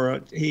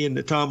for he and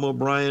the Tom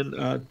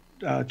O'Brien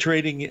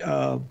trading.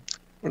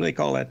 What do they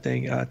call that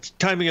thing?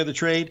 Timing of the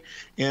trade.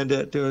 And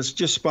it was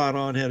just spot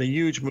on, had a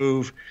huge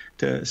move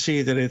to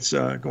see that it's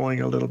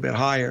going a little bit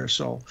higher.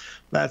 So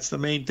that's the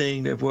main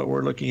thing of what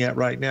we're looking at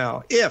right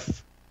now.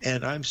 If,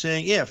 and I'm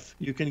saying if,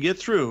 you can get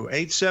through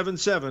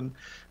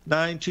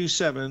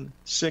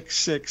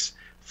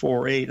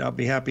 877-927-6648, I'll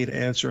be happy to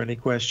answer any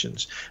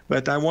questions.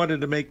 But I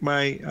wanted to make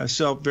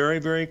myself very,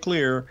 very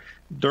clear.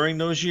 During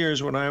those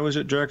years when I was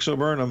at Drexel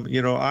Burnham,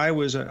 I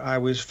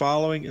was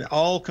following,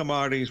 all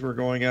commodities were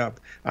going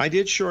up. I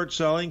did short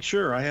selling,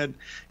 sure. I had,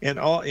 and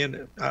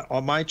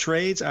on my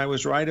trades, I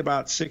was right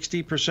about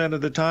 60%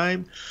 of the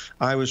time.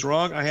 I was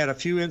wrong. I had a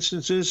few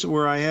instances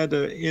where I had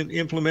to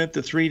implement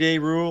the 3-day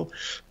rule,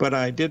 but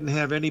I didn't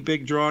have any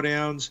big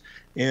drawdowns.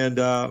 And,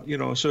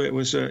 so it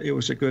was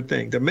a good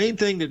thing. The main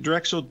thing that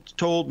Drexel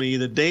told me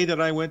the day that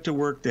I went to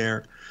work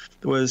there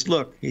was,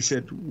 look, he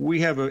said,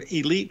 we have an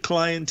elite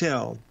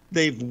clientele.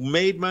 They've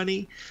made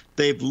money,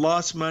 they've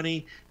lost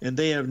money, and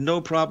they have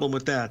no problem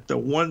with that. The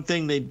one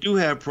thing they do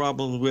have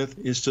problems with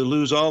is to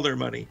lose all their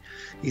money.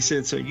 He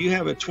said, so you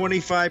have a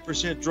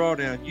 25%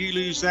 drawdown. You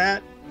lose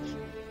that,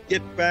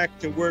 get back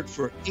to work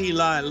for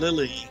Eli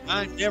Lilly.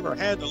 I never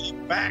had to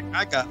look back.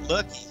 I got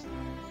lucky.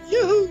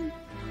 Yoo-hoo!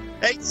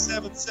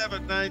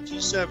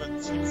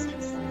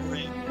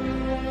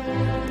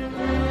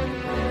 877-927-6648.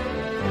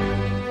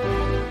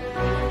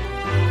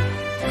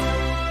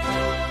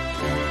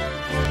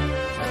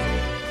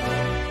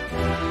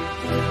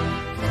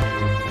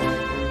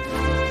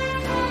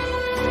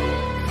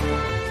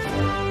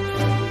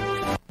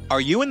 Are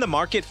you in the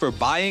market for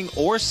buying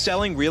or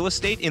selling real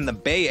estate in the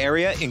Bay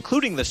Area,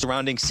 including the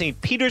surrounding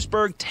St.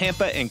 Petersburg,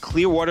 Tampa, and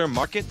Clearwater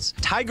markets?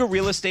 Tiger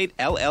Real Estate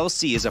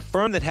LLC is a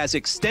firm that has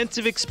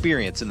extensive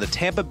experience in the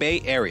Tampa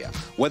Bay area.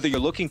 Whether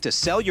you're looking to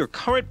sell your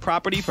current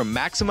property for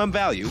maximum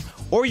value,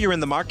 or you're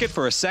in the market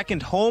for a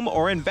second home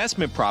or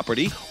investment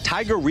property,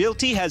 Tiger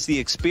Realty has the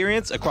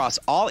experience across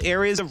all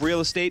areas of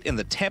real estate in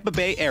the Tampa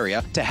Bay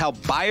area to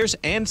help buyers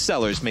and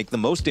sellers make the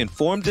most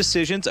informed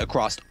decisions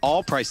across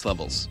all price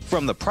levels.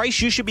 From the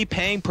price you should be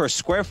paying per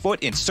square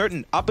foot in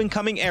certain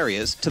up-and-coming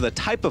areas to the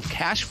type of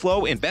cash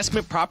flow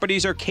investment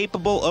properties are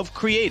capable of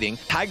creating,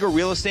 Tiger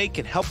Real Estate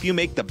can help you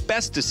make the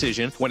best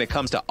decision when it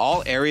comes to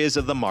all areas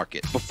of the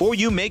market. Before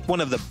you make one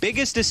of the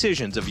biggest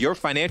decisions of your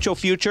financial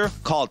future,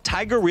 call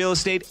Tiger Real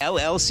Estate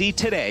LLC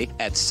today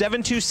at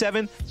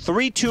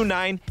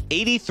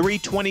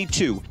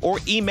 727-329-8322 or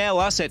email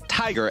us at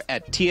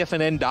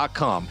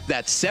tiger@tfnn.com.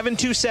 That's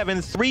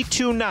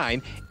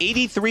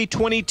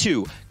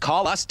 727-329-8322.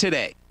 Call us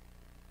today.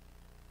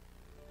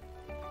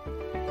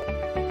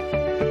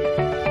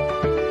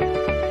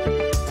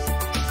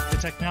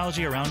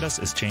 Technology around us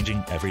is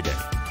changing every day.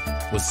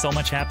 With so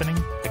much happening,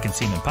 it can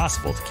seem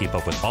impossible to keep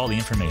up with all the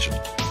information.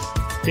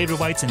 David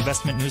White's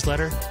investment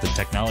newsletter, The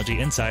Technology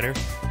Insider,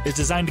 is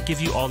designed to give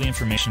you all the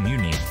information you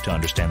need to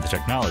understand the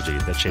technology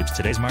that shapes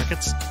today's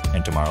markets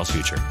and tomorrow's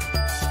future.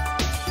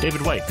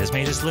 David White has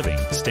made his living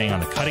staying on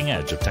the cutting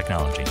edge of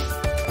technology.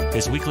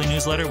 His weekly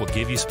newsletter will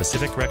give you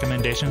specific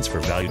recommendations for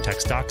value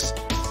tech stocks,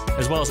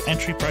 as well as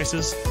entry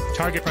prices,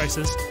 target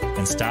prices,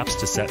 and stops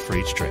to set for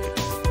each trade.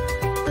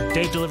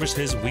 Dave delivers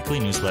his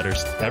weekly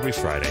newsletters every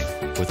Friday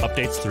with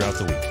updates throughout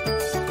the week.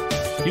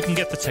 You can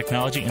get the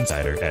Technology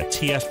Insider at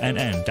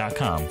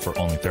TFNN.com for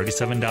only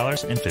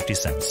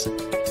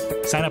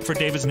 $37.50. Sign up for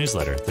David's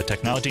newsletter, The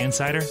Technology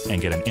Insider,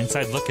 and get an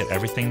inside look at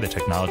everything the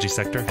technology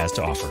sector has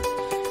to offer.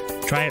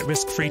 Try it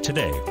risk-free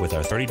today with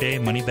our 30-day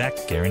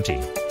money-back guarantee.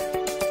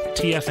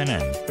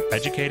 TFNN,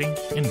 educating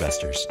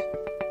investors.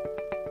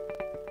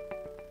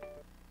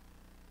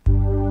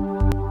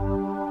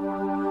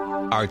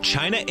 Are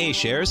China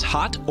A-shares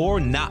hot or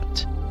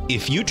not?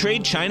 If you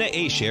trade China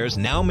A-shares,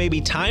 now may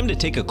be time to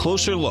take a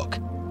closer look.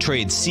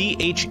 Trade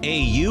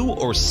CHAU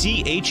or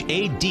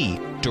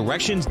CHAD,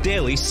 Directions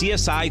Daily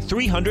CSI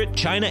 300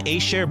 China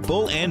A-share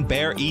Bull and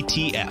Bear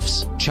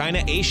ETFs.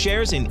 China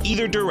A-shares in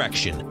either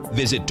direction.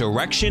 Visit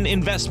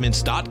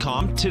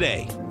directioninvestments.com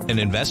today. An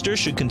investor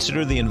should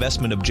consider the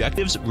investment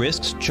objectives,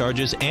 risks,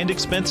 charges, and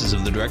expenses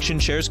of the Direction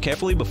shares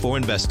carefully before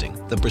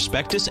investing. The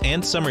prospectus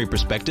and summary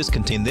prospectus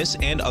contain this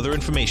and other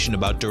information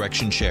about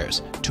Direction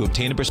shares. To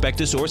obtain a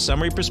prospectus or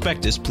summary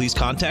prospectus, please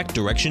contact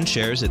Direction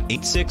shares at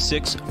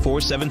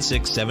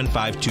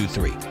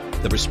 866-476-7523.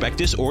 The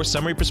prospectus or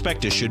summary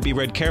prospectus should be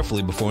read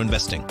carefully before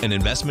investing. An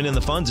investment in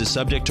the funds is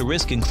subject to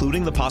risk,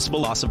 including the possible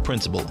loss of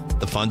principal.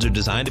 The funds are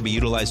designed to be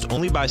utilized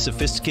only by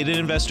sophisticated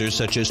investors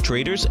such as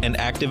traders and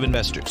active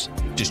investors.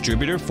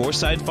 Distributor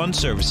Foreside Fund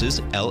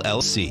Services,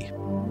 LLC.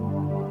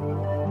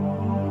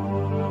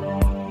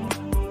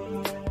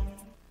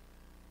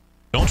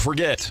 Don't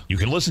forget, you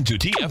can listen to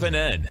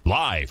TFNN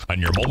live on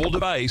your mobile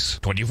device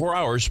 24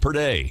 hours per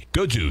day.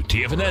 Go to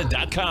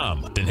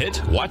TFNN.com, then hit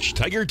Watch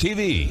Tiger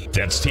TV.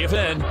 That's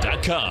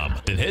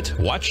TFNN.com, then hit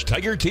Watch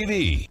Tiger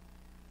TV.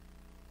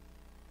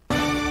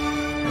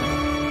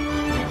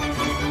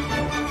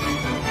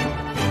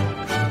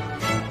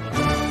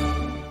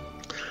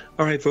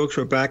 All right, folks,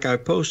 we're back. I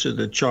posted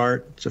the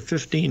chart. It's a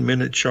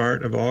 15-minute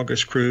chart of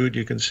August crude.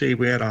 You can see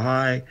we had a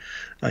high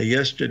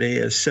yesterday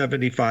at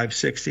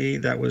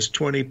 75.60. That was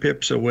 20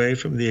 pips away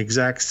from the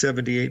exact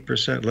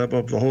 78% level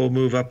of the whole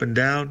move up and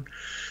down.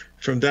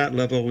 From that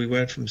level, we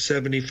went from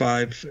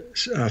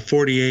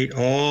 75.48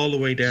 all the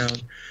way down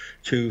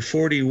to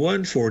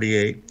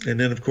 41.48. And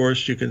then, of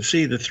course, you can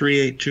see the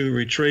 382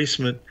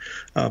 retracement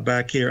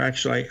back here.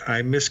 Actually,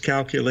 I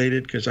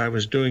miscalculated because I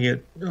was doing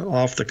it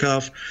off the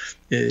cuff.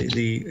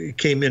 It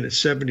came in at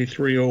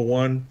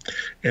 73.01,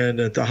 and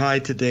the high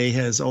today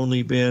has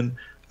only been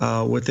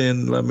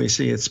within, let me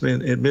see,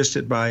 it missed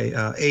it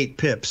by 8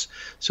 pips.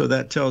 So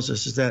that tells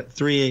us is that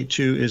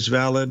 382 is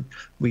valid.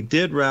 We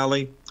did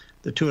rally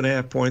the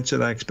 2.5 points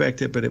that I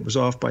expected, but it was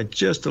off by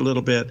just a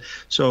little bit.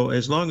 So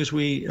as long as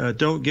we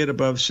don't get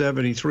above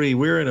 73,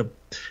 we're in a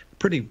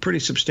pretty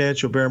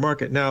substantial bear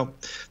market. Now,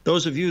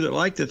 those of you that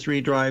like the 3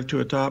 drive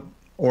to a top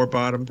or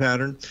bottom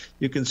pattern,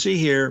 you can see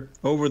here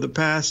over the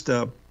past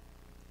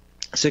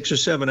 6 or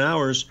 7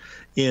 hours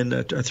in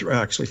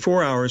actually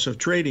 4 hours of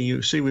trading,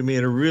 you see we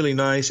made a really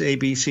nice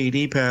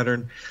ABCD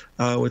pattern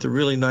with a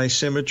really nice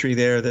symmetry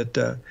there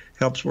that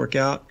helps work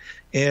out.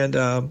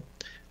 And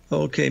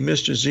okay,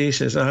 Mr. Z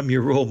says, I'm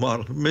your role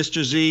model.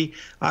 Mr. Z,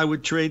 I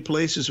would trade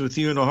places with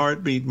you in a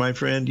heartbeat, my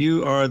friend.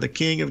 You are the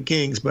king of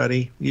kings,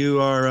 buddy. You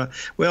are,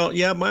 well,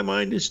 yeah, my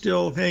mind is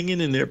still hanging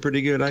in there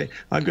pretty good.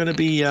 I'm going to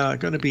be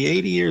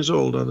 80 years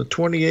old on the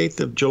 28th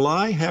of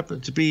July,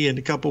 happens to be in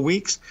a couple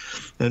weeks.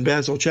 And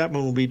Basil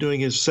Chapman will be doing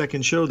his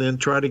second show then,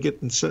 try to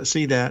get and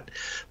see that.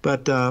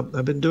 But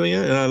I've been doing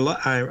it, and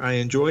I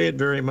enjoy it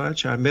very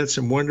much. I met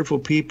some wonderful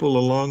people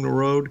along the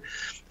road.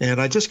 And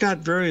I just got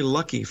very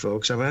lucky,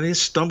 folks. I mean, I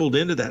just stumbled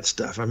into that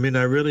stuff. I mean,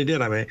 I really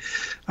did. I mean,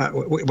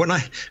 when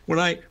I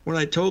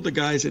told the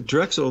guys at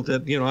Drexel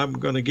that, I'm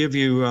going to give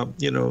you,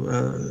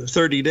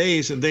 30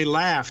 days, and they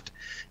laughed,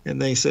 and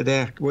they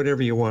said,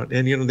 whatever you want.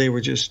 And, they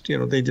were just,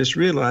 they just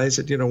realized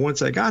that,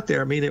 once I got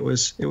there, I mean, it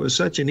was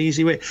such an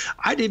easy way.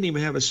 I didn't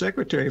even have a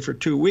secretary for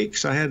 2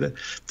 weeks. I had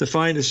to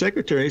find a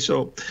secretary.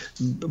 So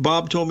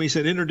Bob told me, he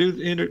said,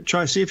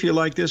 try, see if you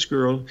like this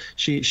girl.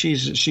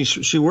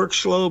 She works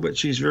slow, but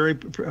she's very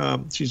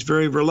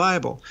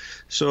reliable.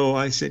 So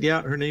I said,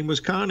 yeah, her name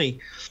was Connie.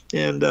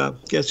 And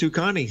guess who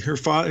Connie? Her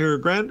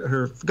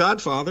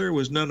godfather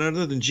was none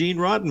other than Gene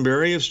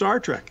Roddenberry of Star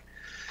Trek.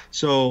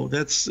 So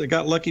I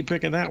got lucky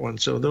picking that one.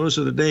 So those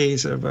are the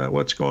days of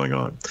what's going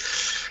on.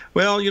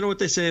 Well, you know what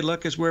they say,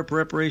 luck is where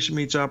preparation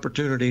meets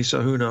opportunity. So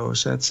who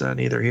knows? That's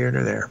neither here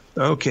nor there.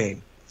 Okay.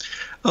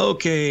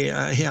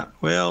 Yeah.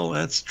 Well,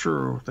 that's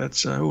true.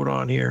 That's hold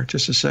on here,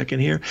 just a second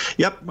here.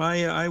 Yep.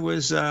 I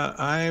was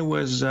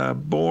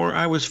born.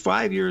 I was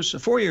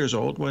 4 years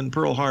old when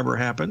Pearl Harbor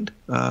happened.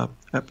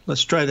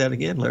 Let's try that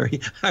again, Larry.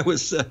 I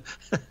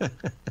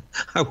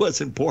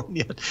wasn't born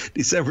yet.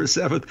 December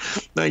 7th,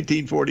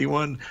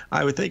 1941.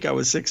 I would think I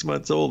was 6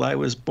 months old. I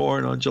was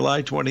born on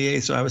July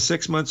 28th, so I was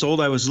 6 months old.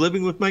 I was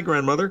living with my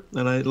grandmother,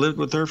 and I lived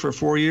with her for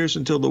 4 years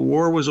until the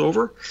war was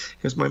over,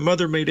 because my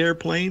mother made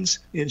airplanes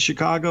in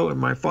Chicago, and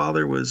my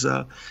father was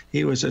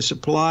he was a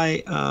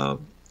supply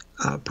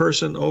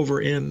person over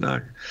in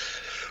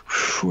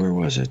where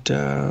was it?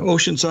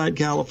 Oceanside,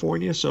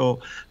 California.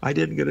 So I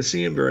didn't get to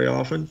see him very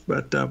often.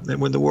 But then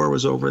when the war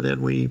was over,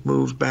 then we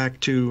moved back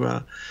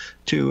to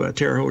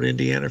Terre Haute,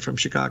 Indiana from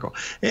Chicago.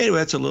 Anyway,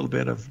 that's a little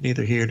bit of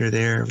neither here nor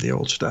there of the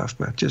old stuff,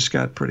 but just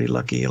got pretty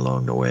lucky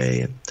along the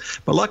way.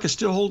 But luck is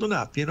still holding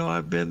up.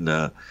 I've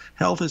been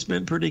health has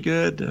been pretty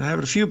good. I have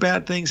a few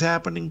bad things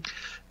happening,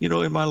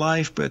 in my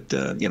life, but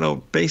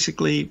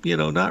basically,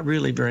 not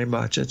really very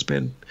much. It's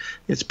been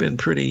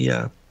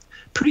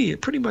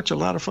pretty much a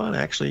lot of fun,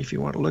 actually, if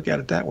you want to look at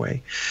it that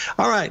way.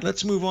 All right,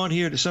 let's move on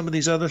here to some of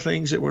these other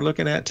things that we're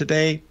looking at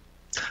today.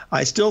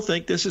 I still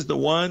think this is the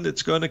one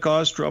that's going to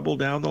cause trouble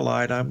down the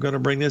line. I'm going to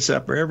bring this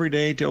up every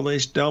day till they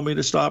tell me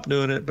to stop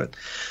doing it. But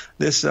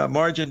this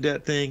margin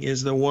debt thing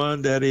is the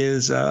one that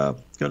is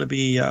going to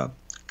be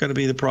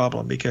the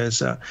problem,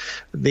 because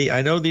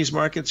I know these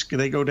markets,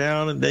 they go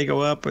down and they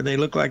go up and they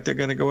look like they're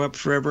going to go up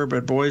forever.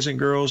 But boys and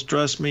girls,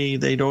 trust me,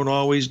 they don't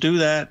always do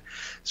that.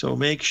 So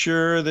make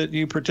sure that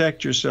you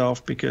protect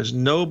yourself, because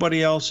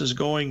nobody else is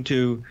going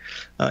to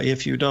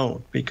if you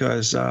don't,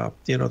 because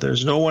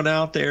there's no one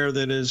out there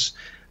that is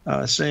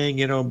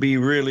saying, be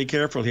really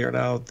careful here.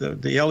 Now,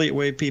 the Elliott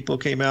Wave people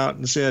came out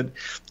and said,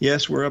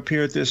 yes, we're up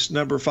here at this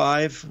number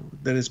 5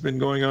 that has been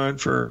going on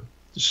for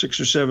 6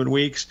 or 7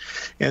 weeks,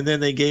 and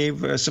then they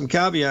gave some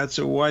caveats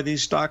of why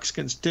these stocks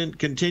can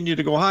continue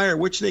to go higher,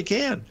 which they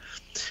can.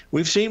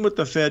 We've seen what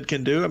the Fed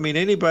can do. I mean,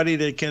 anybody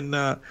that can,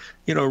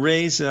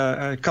 raise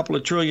a couple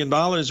of $1 trillion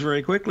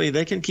very quickly,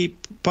 they can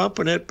keep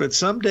pumping it. But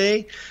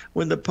someday,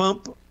 when the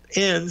pump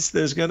ends,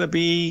 there's going to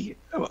be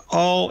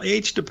all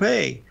H to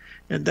pay,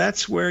 and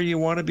that's where you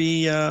want to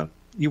be.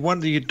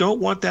 You don't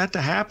want that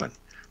to happen.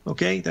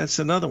 Okay, that's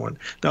another one.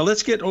 Now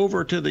let's get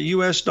over to the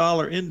U.S.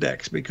 dollar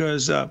index,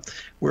 because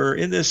we're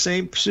in this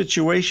same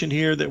situation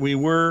here that we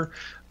were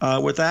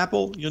with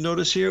Apple. You'll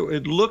notice here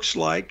it looks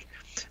like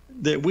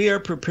that we are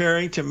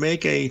preparing to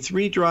make a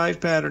 3-drive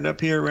pattern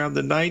up here around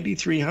the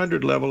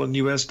 9,300 level in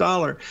U.S.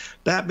 dollar.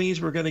 That means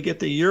we're going to get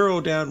the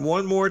euro down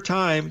one more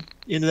time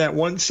into that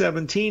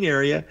 117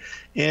 area,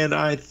 and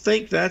I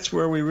think that's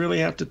where we really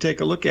have to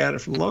take a look at it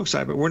from the long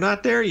side, but we're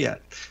not there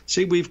yet.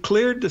 See, we've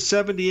cleared the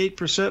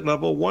 78%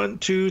 level, 1,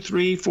 2,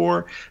 3,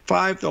 4,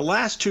 5. The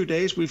last 2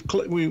 days,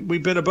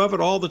 we've been above it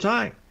all the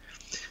time.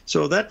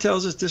 So that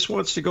tells us this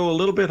wants to go a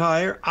little bit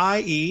higher,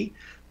 i.e.,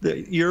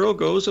 the euro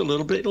goes a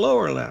little bit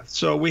lower left.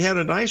 So we had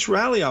a nice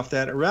rally off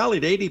that. It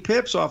rallied 80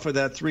 pips off of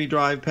that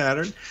 3-drive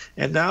pattern,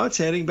 and now it's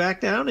heading back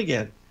down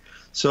again.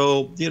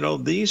 So,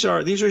 these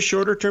are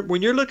shorter term.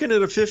 When you're looking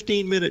at a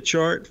 15-minute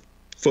chart,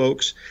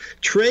 folks,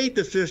 trade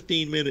the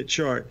 15-minute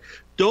chart.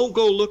 Don't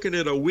go looking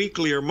at a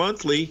weekly or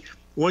monthly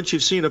once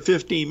you've seen a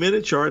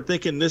 15-minute chart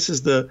thinking this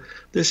is the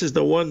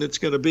one that's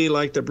going to be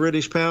like the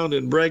British pound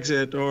and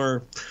Brexit,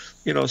 or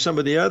some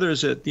of the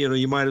others that,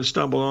 you might have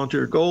stumbled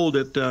onto. Gold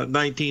at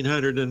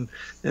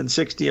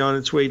 1,960 on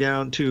its way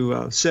down to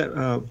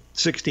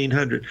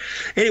 1,600.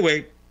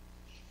 Anyway,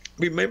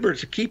 remember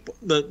to keep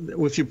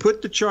if you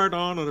put the chart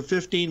on a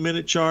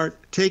 15-minute chart,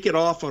 take it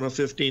off on a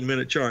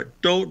 15-minute chart.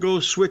 Don't go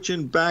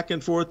switching back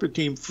and forth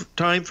between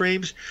time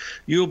frames.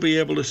 You'll be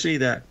able to see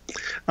that.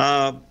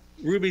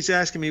 Ruby's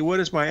asking me, what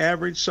is my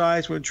average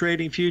size when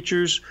trading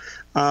futures?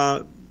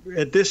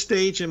 At this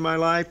stage in my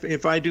life,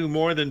 if I do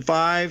more than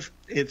 5,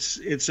 it's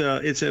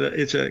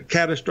a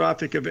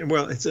catastrophic event.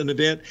 Well, it's an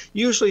event.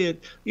 Usually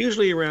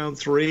around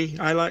 3.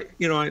 I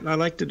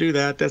like to do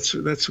that.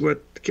 That's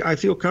what I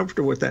feel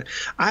comfortable with. That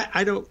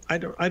I don't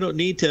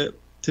need to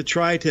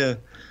try to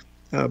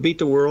beat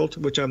the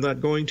world, which I'm not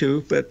going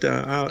to. But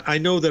I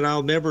know that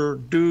I'll never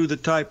do the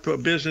type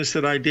of business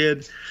that I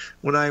did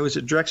when I was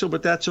at Drexel.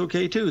 But that's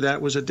okay too.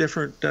 That was a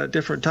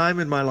different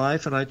time in my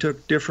life, and I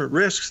took different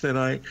risks than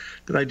I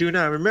do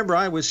now. Remember,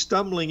 I was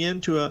stumbling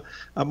into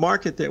a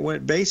market that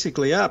went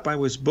basically up. I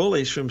was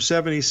bullish from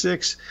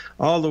 76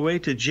 all the way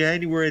to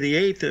January the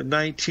 8th of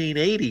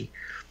 1980.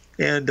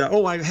 And,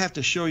 I have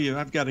to show you.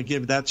 I've got to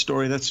give that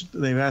story.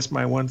 They've asked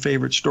my one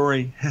favorite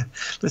story.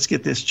 Let's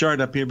get this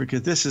chart up here,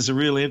 because this is a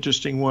really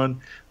interesting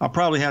one. I'll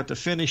probably have to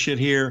finish it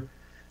here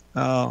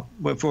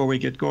before we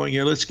get going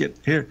here. Let's get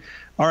here.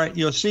 All right,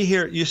 you'll see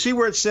here. You see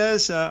where it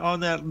says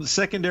on that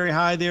secondary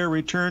high there,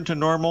 return to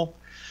normal?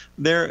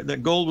 There, the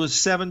gold was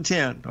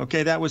 710.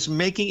 Okay, that was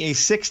making a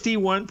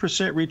 61%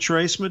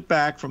 retracement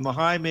back from the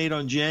high made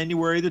on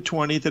January the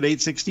 20th at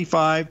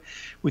 865.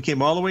 We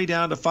came all the way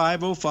down to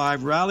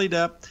 505, rallied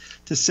up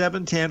to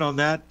 710 on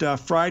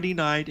that Friday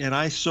night, and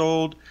I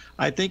sold,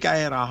 I think I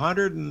had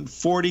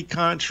 140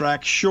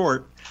 contracts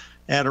short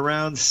at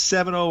around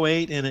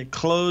 708, and it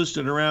closed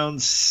at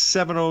around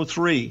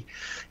 703.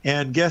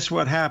 And guess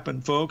what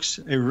happened, folks?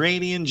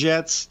 Iranian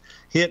jets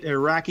hit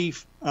Iraqi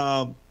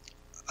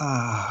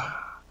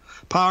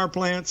power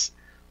plants.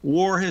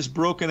 War has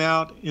broken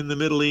out in the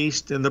Middle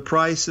East, and the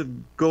price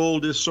of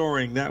gold is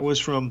soaring. That was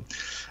from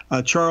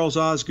Charles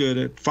Osgood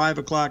at 5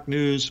 o'clock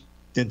news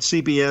and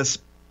CBS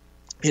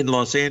in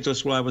Los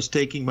Angeles. While I was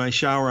taking my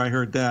shower, I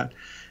heard that.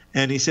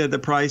 And he said the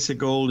price of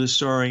gold is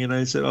soaring. And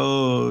I said,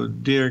 oh,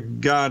 dear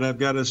God, I've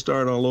got to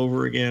start all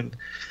over again.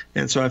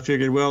 And so I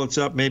figured, well, it's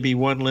up maybe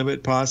one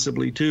limit,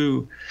 possibly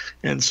two.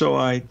 And so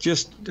I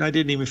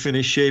didn't even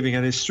finish shaving.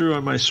 I just threw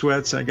on my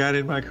sweats. I got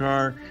in my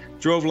car,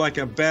 drove like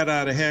a bat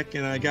out of heck,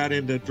 and I got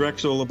into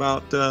Drexel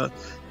about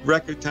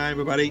record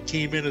time, about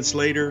 18 minutes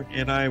later.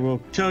 And I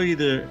will tell you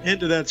the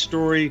end of that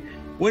story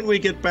when we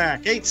get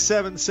back.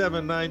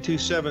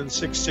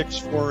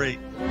 877-927-6648.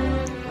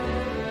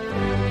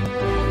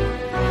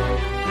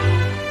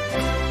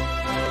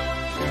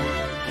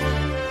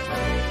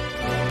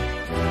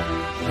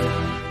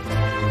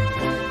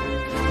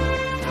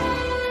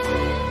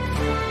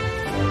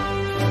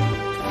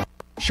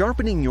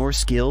 Sharpening your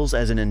skills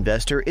as an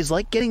investor is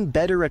like getting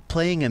better at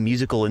playing a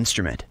musical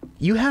instrument.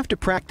 You have to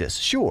practice,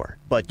 sure,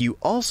 but you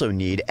also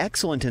need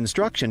excellent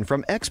instruction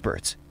from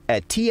experts.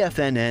 At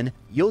TFNN,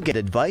 you'll get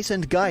advice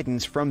and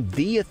guidance from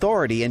the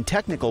authority in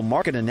technical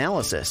market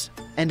analysis.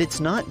 And it's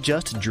not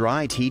just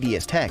dry,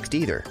 tedious text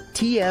either.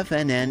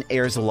 TFNN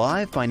airs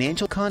live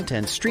financial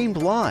content streamed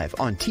live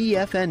on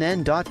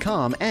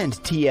TFNN.com and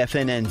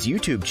TFNN's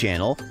YouTube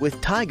channel with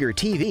Tiger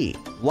TV,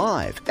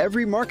 live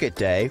every market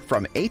day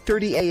from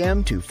 8:30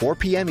 a.m. to 4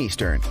 p.m.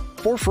 Eastern.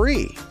 For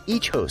free.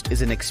 Each host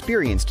is an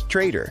experienced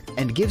trader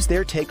and gives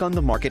their take on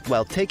the market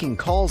while taking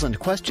calls and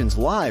questions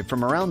live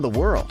from around the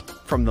world.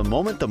 From the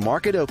moment the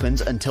market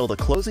opens until the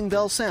closing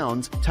bell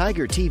sounds,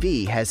 Tiger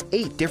TV has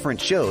 8 different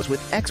shows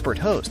with expert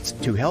hosts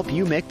to help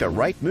you make the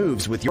right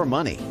moves with your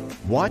money.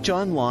 Watch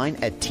online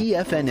at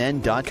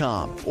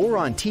TFNN.com or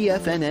on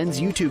TFNN's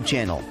YouTube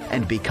channel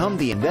and become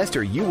the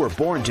investor you were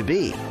born to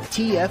be.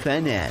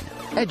 TFNN,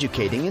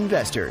 educating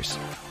investors.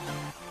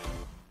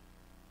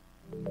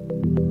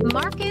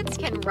 Markets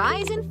can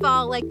rise and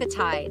fall like the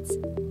tides.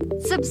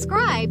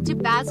 Subscribe to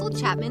Basil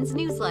Chapman's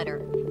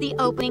newsletter, The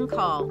Opening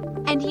Call,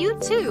 and you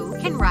too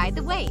can ride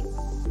the wave.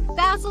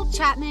 Basil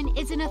Chapman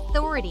is an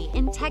authority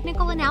in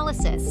technical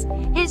analysis.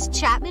 His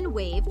Chapman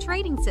Wave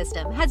trading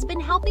system has been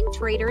helping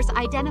traders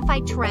identify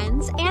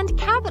trends and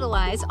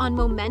capitalize on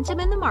momentum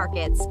in the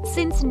markets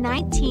since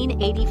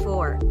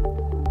 1984.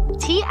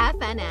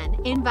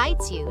 TFNN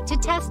invites you to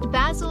test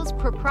Basil's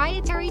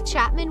proprietary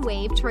Chapman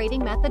Wave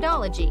trading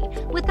methodology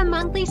with a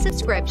monthly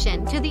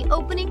subscription to the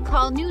Opening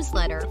Call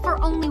newsletter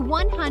for only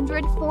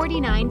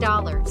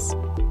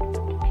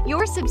 $149.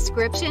 Your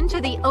subscription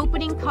to the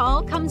Opening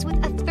Call comes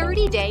with a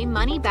 30-day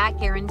money-back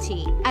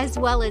guarantee, as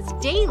well as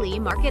daily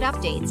market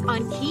updates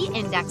on key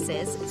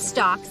indexes,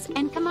 stocks,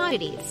 and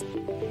commodities.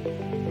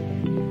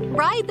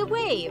 Ride the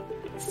wave!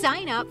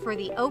 Sign up for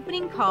the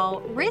Opening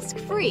Call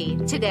risk-free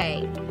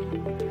today.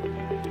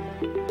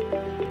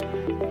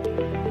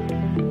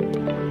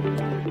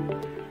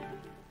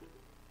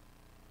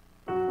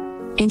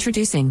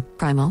 Introducing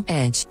Primal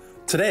Edge.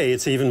 Today,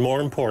 it's even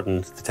more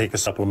important to take a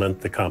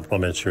supplement that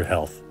complements your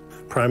health.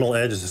 Primal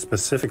Edge is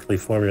specifically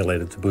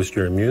formulated to boost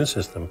your immune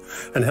system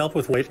and help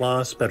with weight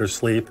loss, better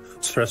sleep,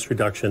 stress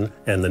reduction,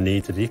 and the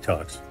need to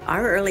detox.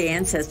 Our early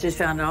ancestors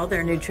found all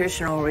their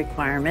nutritional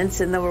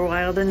requirements in the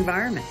wild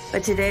environment.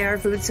 But today, our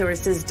food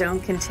sources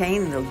don't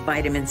contain the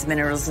vitamins,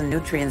 minerals, and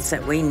nutrients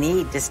that we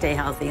need to stay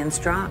healthy and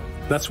strong.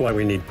 That's why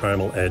we need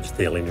Primal Edge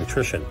Daily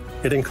Nutrition.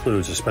 It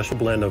includes a special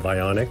blend of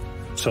ionic,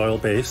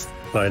 soil-based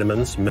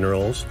vitamins,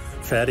 minerals,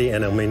 fatty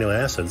and amino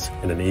acids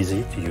in an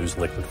easy-to-use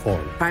liquid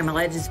form. Primal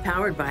Edge is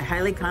powered by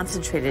highly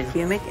concentrated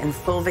humic and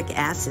fulvic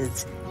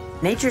acids,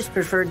 nature's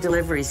preferred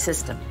delivery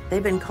system.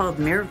 They've been called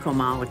miracle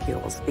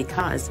molecules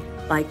because,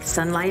 like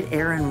sunlight,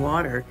 air, and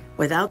water,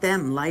 without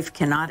them, life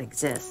cannot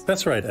exist.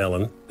 That's right,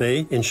 Ellen.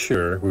 They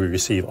ensure we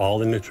receive all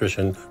the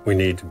nutrition we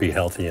need to be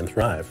healthy and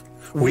thrive.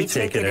 We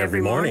take it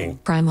every morning.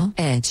 Primal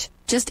Edge.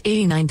 Just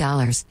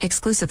 $89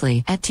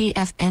 exclusively at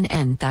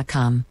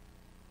TFNN.com.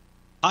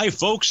 Hi,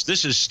 folks.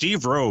 This is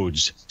Steve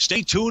Rhodes.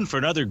 Stay tuned for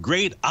another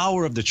great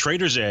hour of the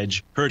Trader's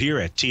Edge, heard here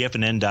at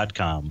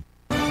TFNN.com.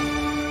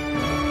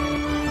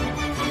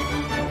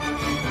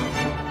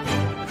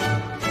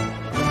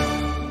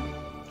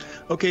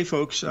 Okay,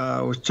 folks,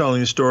 I was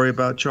telling a story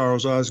about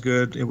Charles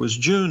Osgood. It was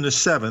June the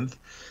 7th.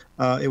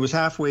 It was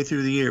halfway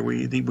through the year.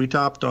 We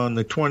topped on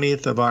the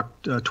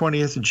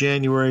 20th of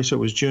January, so it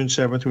was June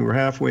 7th. We were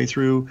halfway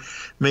through,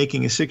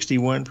 making a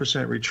 61%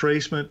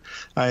 retracement.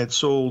 I had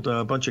sold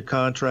a bunch of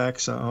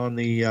contracts on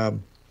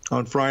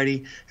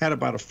Friday, had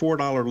about a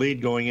 $4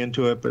 lead going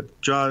into it, but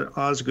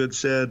Osgood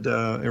said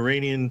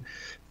Iranian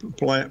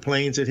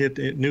planes had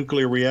hit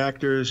nuclear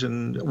reactors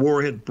and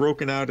war had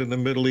broken out in the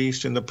Middle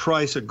East and the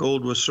price of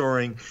gold was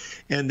soaring.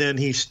 And then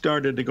he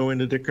started to go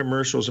into the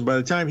commercials. And by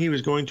the time he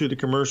was going through the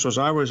commercials,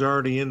 I was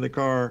already in the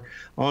car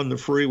on the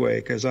freeway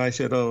because I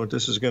said, oh,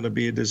 this is going to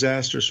be a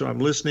disaster. So I'm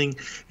listening,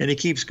 and he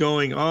keeps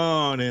going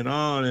on and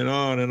on and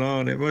on and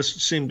on. It must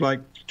have seemed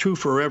like 2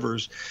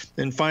 forevers.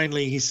 And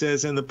finally he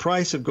says, and the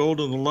price of gold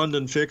in the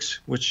London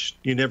fix, which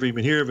you never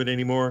even hear of it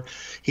anymore,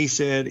 he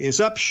said, is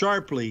up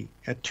sharply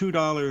at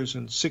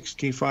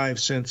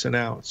 $2.65 an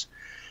ounce.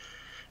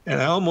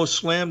 And I almost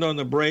slammed on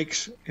the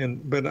brakes,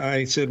 but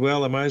I said,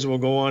 well, I might as well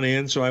go on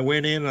in. So I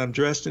went in, and I'm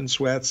dressed in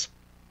sweats.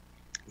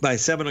 By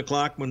 7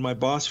 o'clock, when my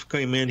boss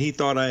came in, he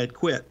thought I had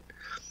quit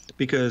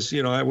because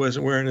I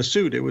wasn't wearing a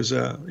suit. It was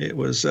a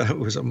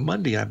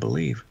Monday, I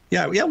believe.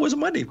 Yeah, it was a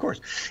Monday, of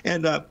course.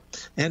 And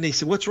he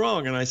said, "What's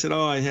wrong?" And I said,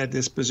 "Oh, I had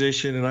this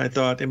position." And I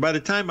thought, and by the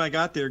time I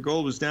got there,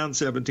 gold was down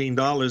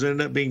 $17. It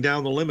ended up being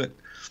down the limit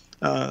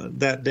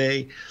that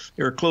day,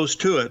 or close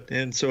to it,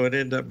 and so it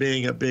ended up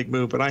being a big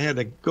move. But I had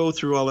to go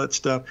through all that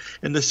stuff.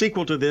 And the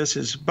sequel to this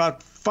is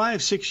about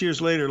 5-6 years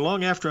later,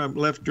 long after I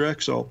left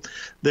Drexel,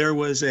 there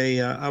was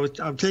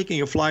I'm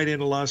taking a flight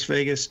into Las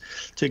Vegas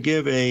to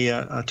give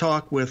a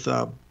talk with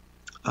I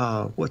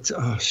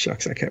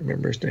can't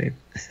remember his name.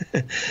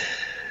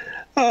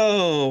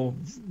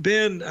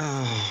 Ben.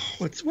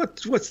 What's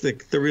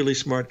the really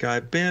smart guy?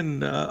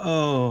 Ben.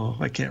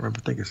 I can't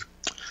remember.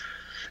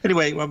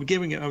 Anyway, I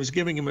was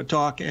giving him a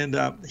talk, and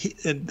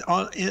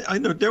I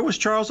know there was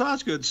Charles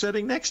Osgood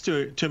sitting next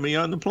to me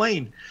on the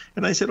plane,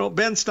 and I said, "Oh,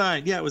 Ben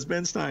Stein." Yeah, it was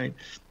Ben Stein.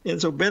 And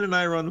so Ben and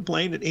I were on the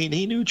plane, and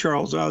he knew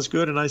Charles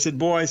Osgood, and I said,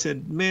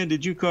 "Man,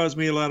 did you cause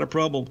me a lot of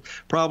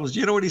problems?"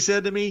 You know what he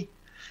said to me?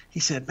 He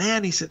said,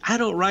 "Man," he said, "I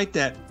don't write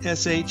that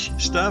SH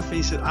stuff."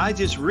 He said, "I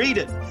just read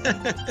it."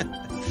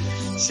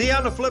 See you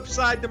on the flip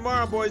side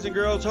tomorrow, boys and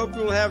girls. Hope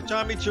you will have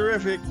Tommy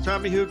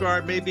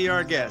Hugard may be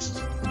our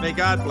guest. May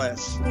God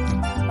bless.